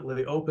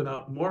ultimately open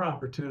up more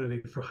opportunity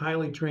for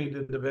highly trained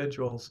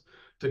individuals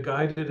to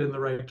guide it in the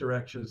right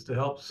directions, to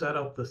help set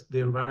up the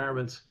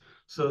environments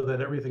so that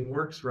everything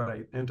works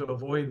right, and to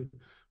avoid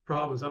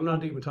problems. I'm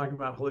not even talking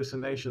about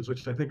hallucinations,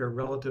 which I think are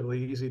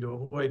relatively easy to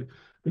avoid,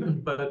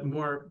 but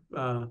more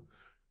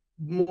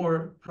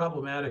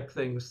problematic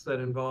things that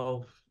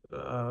involve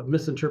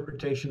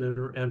misinterpretation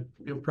and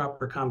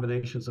improper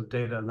combinations of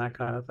data and that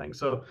kind of thing.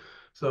 So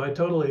I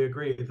totally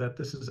agree that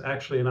this is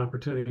actually an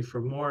opportunity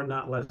for more,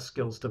 not less,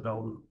 skills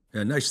development.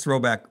 Yeah, nice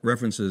throwback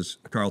references,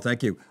 Carl.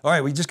 Thank you. All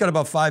right, we just got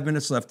about 5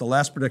 minutes left. The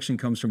last prediction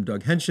comes from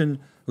Doug Henschen,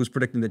 who's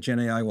predicting that Gen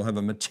AI will have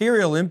a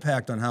material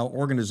impact on how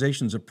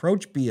organizations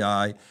approach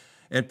BI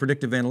and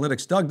predictive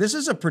analytics. Doug, this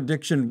is a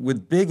prediction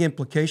with big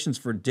implications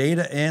for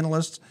data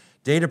analysts,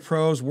 data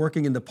pros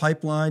working in the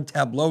pipeline,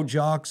 Tableau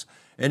jocks,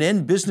 and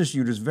end business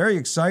users. Very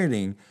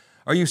exciting.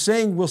 Are you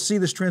saying we'll see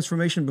this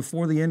transformation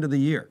before the end of the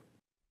year?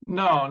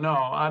 No,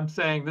 I'm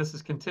saying this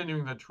is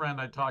continuing the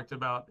trend I talked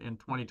about in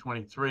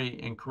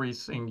 2023,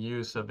 increasing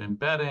use of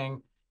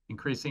embedding,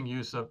 increasing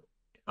use of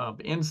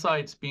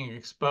insights being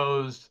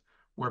exposed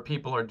where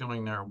people are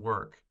doing their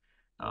work.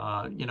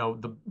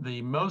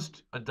 The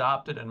most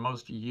adopted and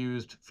most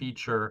used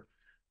feature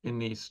in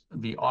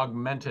the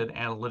augmented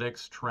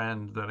analytics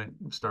trend that it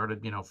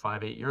started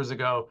 5-8 years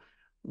ago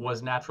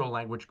was natural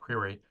language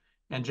query.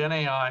 And Gen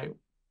AI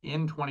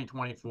in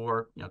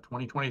 2024,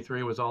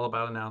 2023 was all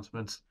about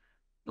announcements.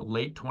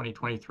 Late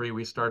 2023,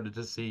 we started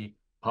to see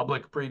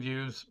public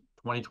previews.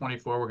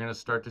 2024, we're going to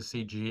start to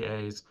see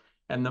GAs.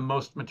 And the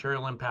most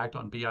material impact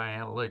on BI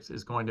analytics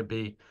is going to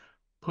be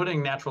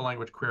putting natural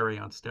language query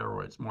on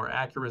steroids, more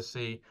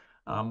accuracy,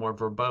 more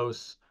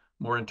verbose,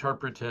 more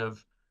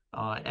interpretive,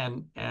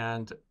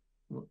 and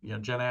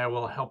Gen AI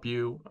will help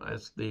you,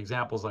 as the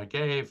examples I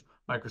gave,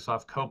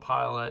 Microsoft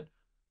Copilot,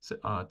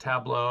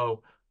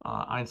 Tableau,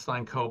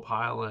 Einstein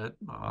Copilot,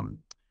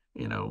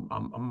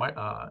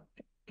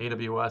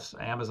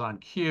 AWS, Amazon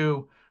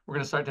Q. We're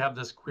going to start to have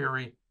this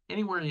query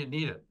anywhere you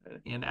need it,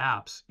 in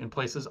apps, in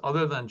places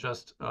other than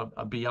just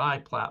a BI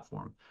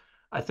platform.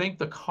 I think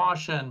the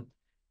caution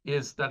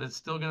is that it's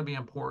still going to be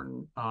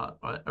important,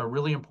 a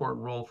really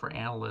important role for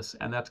analysts,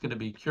 and that's going to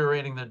be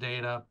curating the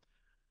data,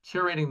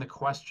 curating the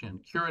question,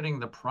 curating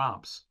the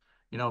prompts.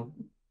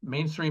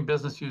 Mainstream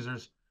business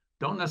users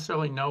don't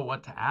necessarily know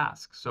what to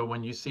ask. So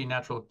when you see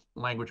natural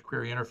language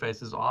query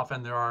interfaces,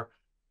 often there are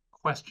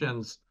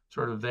questions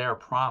sort of there,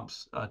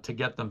 prompts to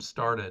get them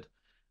started.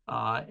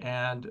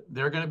 And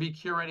they're going to be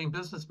curating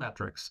business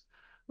metrics.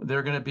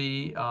 They're going to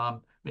be,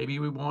 maybe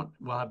we'll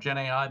have Gen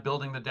AI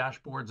building the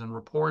dashboards and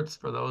reports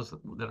for those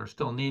that are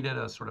still needed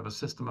as sort of a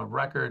system of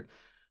record.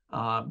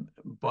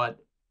 But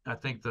I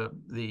think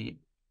the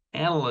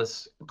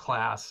analysts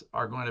class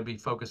are going to be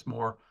focused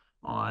more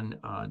on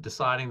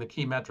deciding the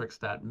key metrics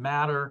that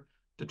matter,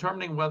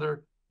 determining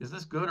whether is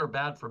this good or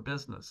bad for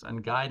business,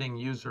 and guiding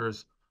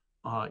users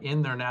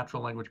in their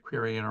natural language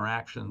query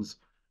interactions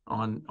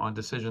on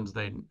decisions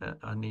they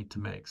need to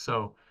make.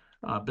 So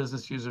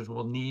business users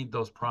will need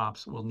those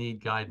prompts, will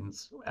need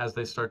guidance as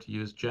they start to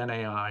use Gen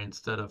AI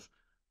instead of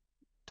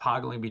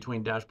toggling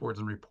between dashboards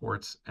and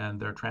reports and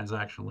their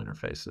transactional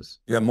interfaces.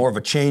 Yeah, more of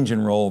a change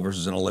in role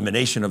versus an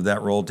elimination of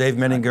that role. Dave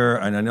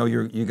Menninger, and I know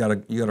you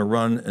got to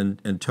run,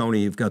 and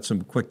Tony, you've got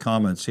some quick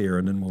comments here,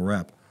 and then we'll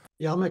wrap.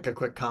 Yeah, I'll make a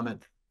quick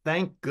comment.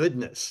 Thank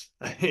goodness.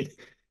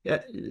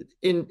 In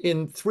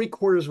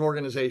 3/4 of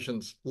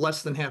organizations,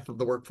 less than half of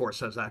the workforce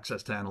has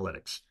access to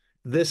analytics.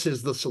 This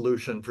is the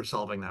solution for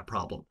solving that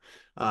problem.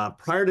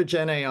 Prior to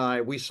Gen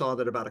AI, we saw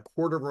that about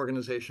 1/4 of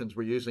organizations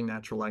were using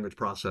natural language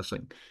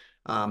processing.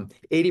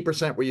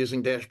 80% were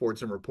using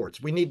dashboards and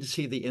reports. We need to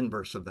see the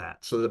inverse of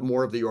that so that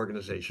more of the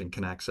organization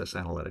can access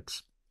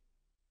analytics.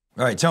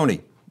 All right,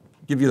 Tony,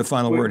 give you the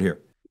final word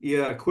here.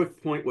 Yeah, a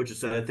quick point, which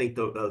is that I think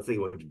the thing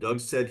what Doug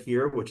said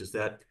here, which is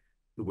that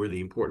where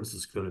the importance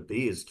is going to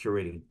be is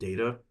curating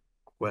data,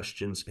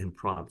 questions, and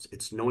prompts.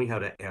 It's knowing how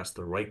to ask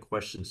the right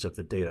questions of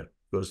the data,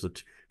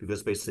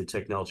 because basically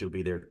technology will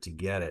be there to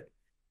get it.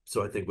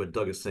 So I think what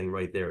Doug is saying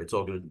right there, it's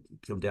all going to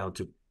come down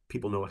to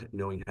people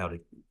knowing how to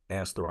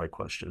ask the right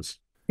questions.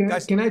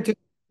 Can I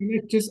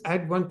just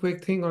add one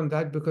quick thing on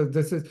that, because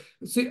this is,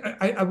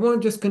 I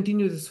want to just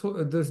continue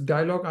this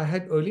dialogue I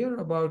had earlier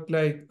about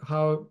like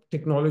how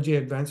technology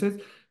advances.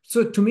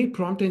 So to me,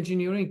 prompt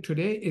engineering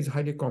today is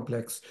highly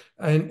complex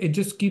and it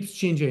just keeps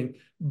changing.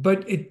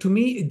 But to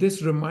me,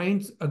 this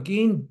reminds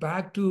again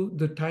back to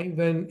the time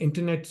when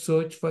internet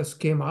search first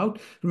came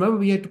out. Remember,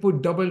 we had to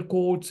put double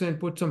quotes and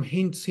put some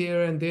hints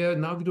here and there.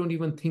 Now we don't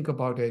even think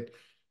about it.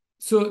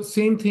 So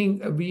same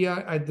thing, we are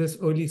at this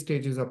early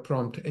stages of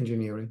prompt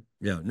engineering.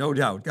 Yeah, no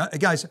doubt.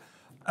 Guys,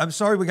 I'm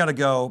sorry we got to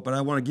go, but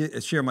I want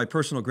to share my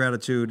personal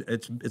gratitude.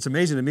 It's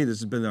amazing to me. This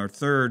has been our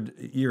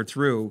 3rd year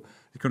through.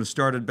 It could have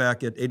started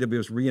back at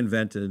AWS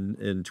reInvent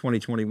in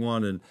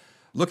 2021, and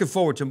looking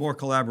forward to more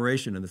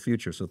collaboration in the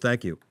future. So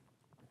thank you.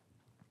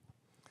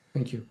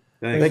 Thank you.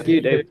 Thanks. Thank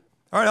you, Dave.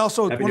 All right,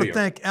 also want to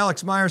thank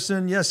Alex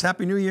Meyerson. Yes,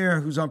 Happy New Year,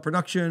 who's on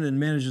production and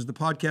manages the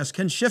podcast.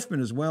 Ken Schiffman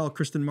as well.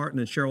 Kristen Martin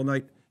and Cheryl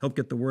Knight help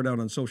get the word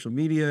out on social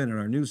media and in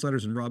our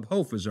newsletters. And Rob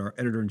Hof is our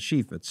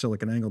editor-in-chief at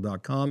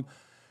SiliconANGLE.com.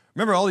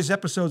 Remember, all these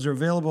episodes are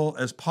available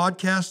as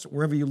podcasts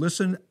wherever you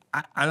listen.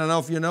 I don't know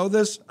if you know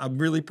this. I'm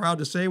really proud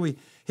to say we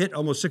hit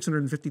almost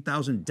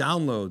 650,000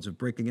 downloads of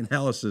Breaking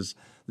Analysis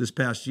this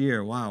past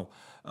year. Wow.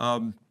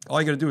 All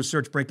you got to do is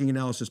search Breaking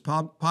Analysis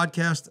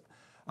podcast.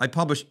 I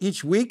publish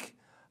each week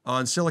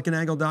on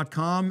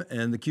SiliconANGLE.com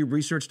and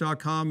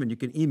thecuberesearch.com, and you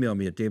can email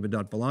me at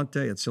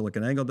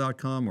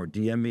david.vellante@SiliconANGLE.com or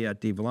DM me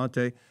at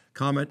dvellante.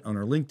 Comment on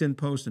our LinkedIn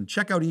post and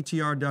check out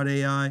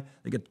etr.ai.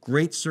 They get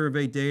great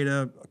survey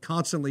data,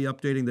 constantly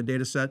updating the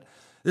data set.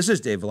 This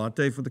is Dave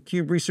Vellante for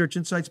theCUBE Research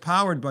Insights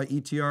powered by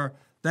ETR.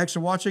 Thanks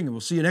for watching, and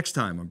we'll see you next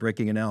time on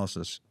Breaking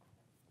Analysis.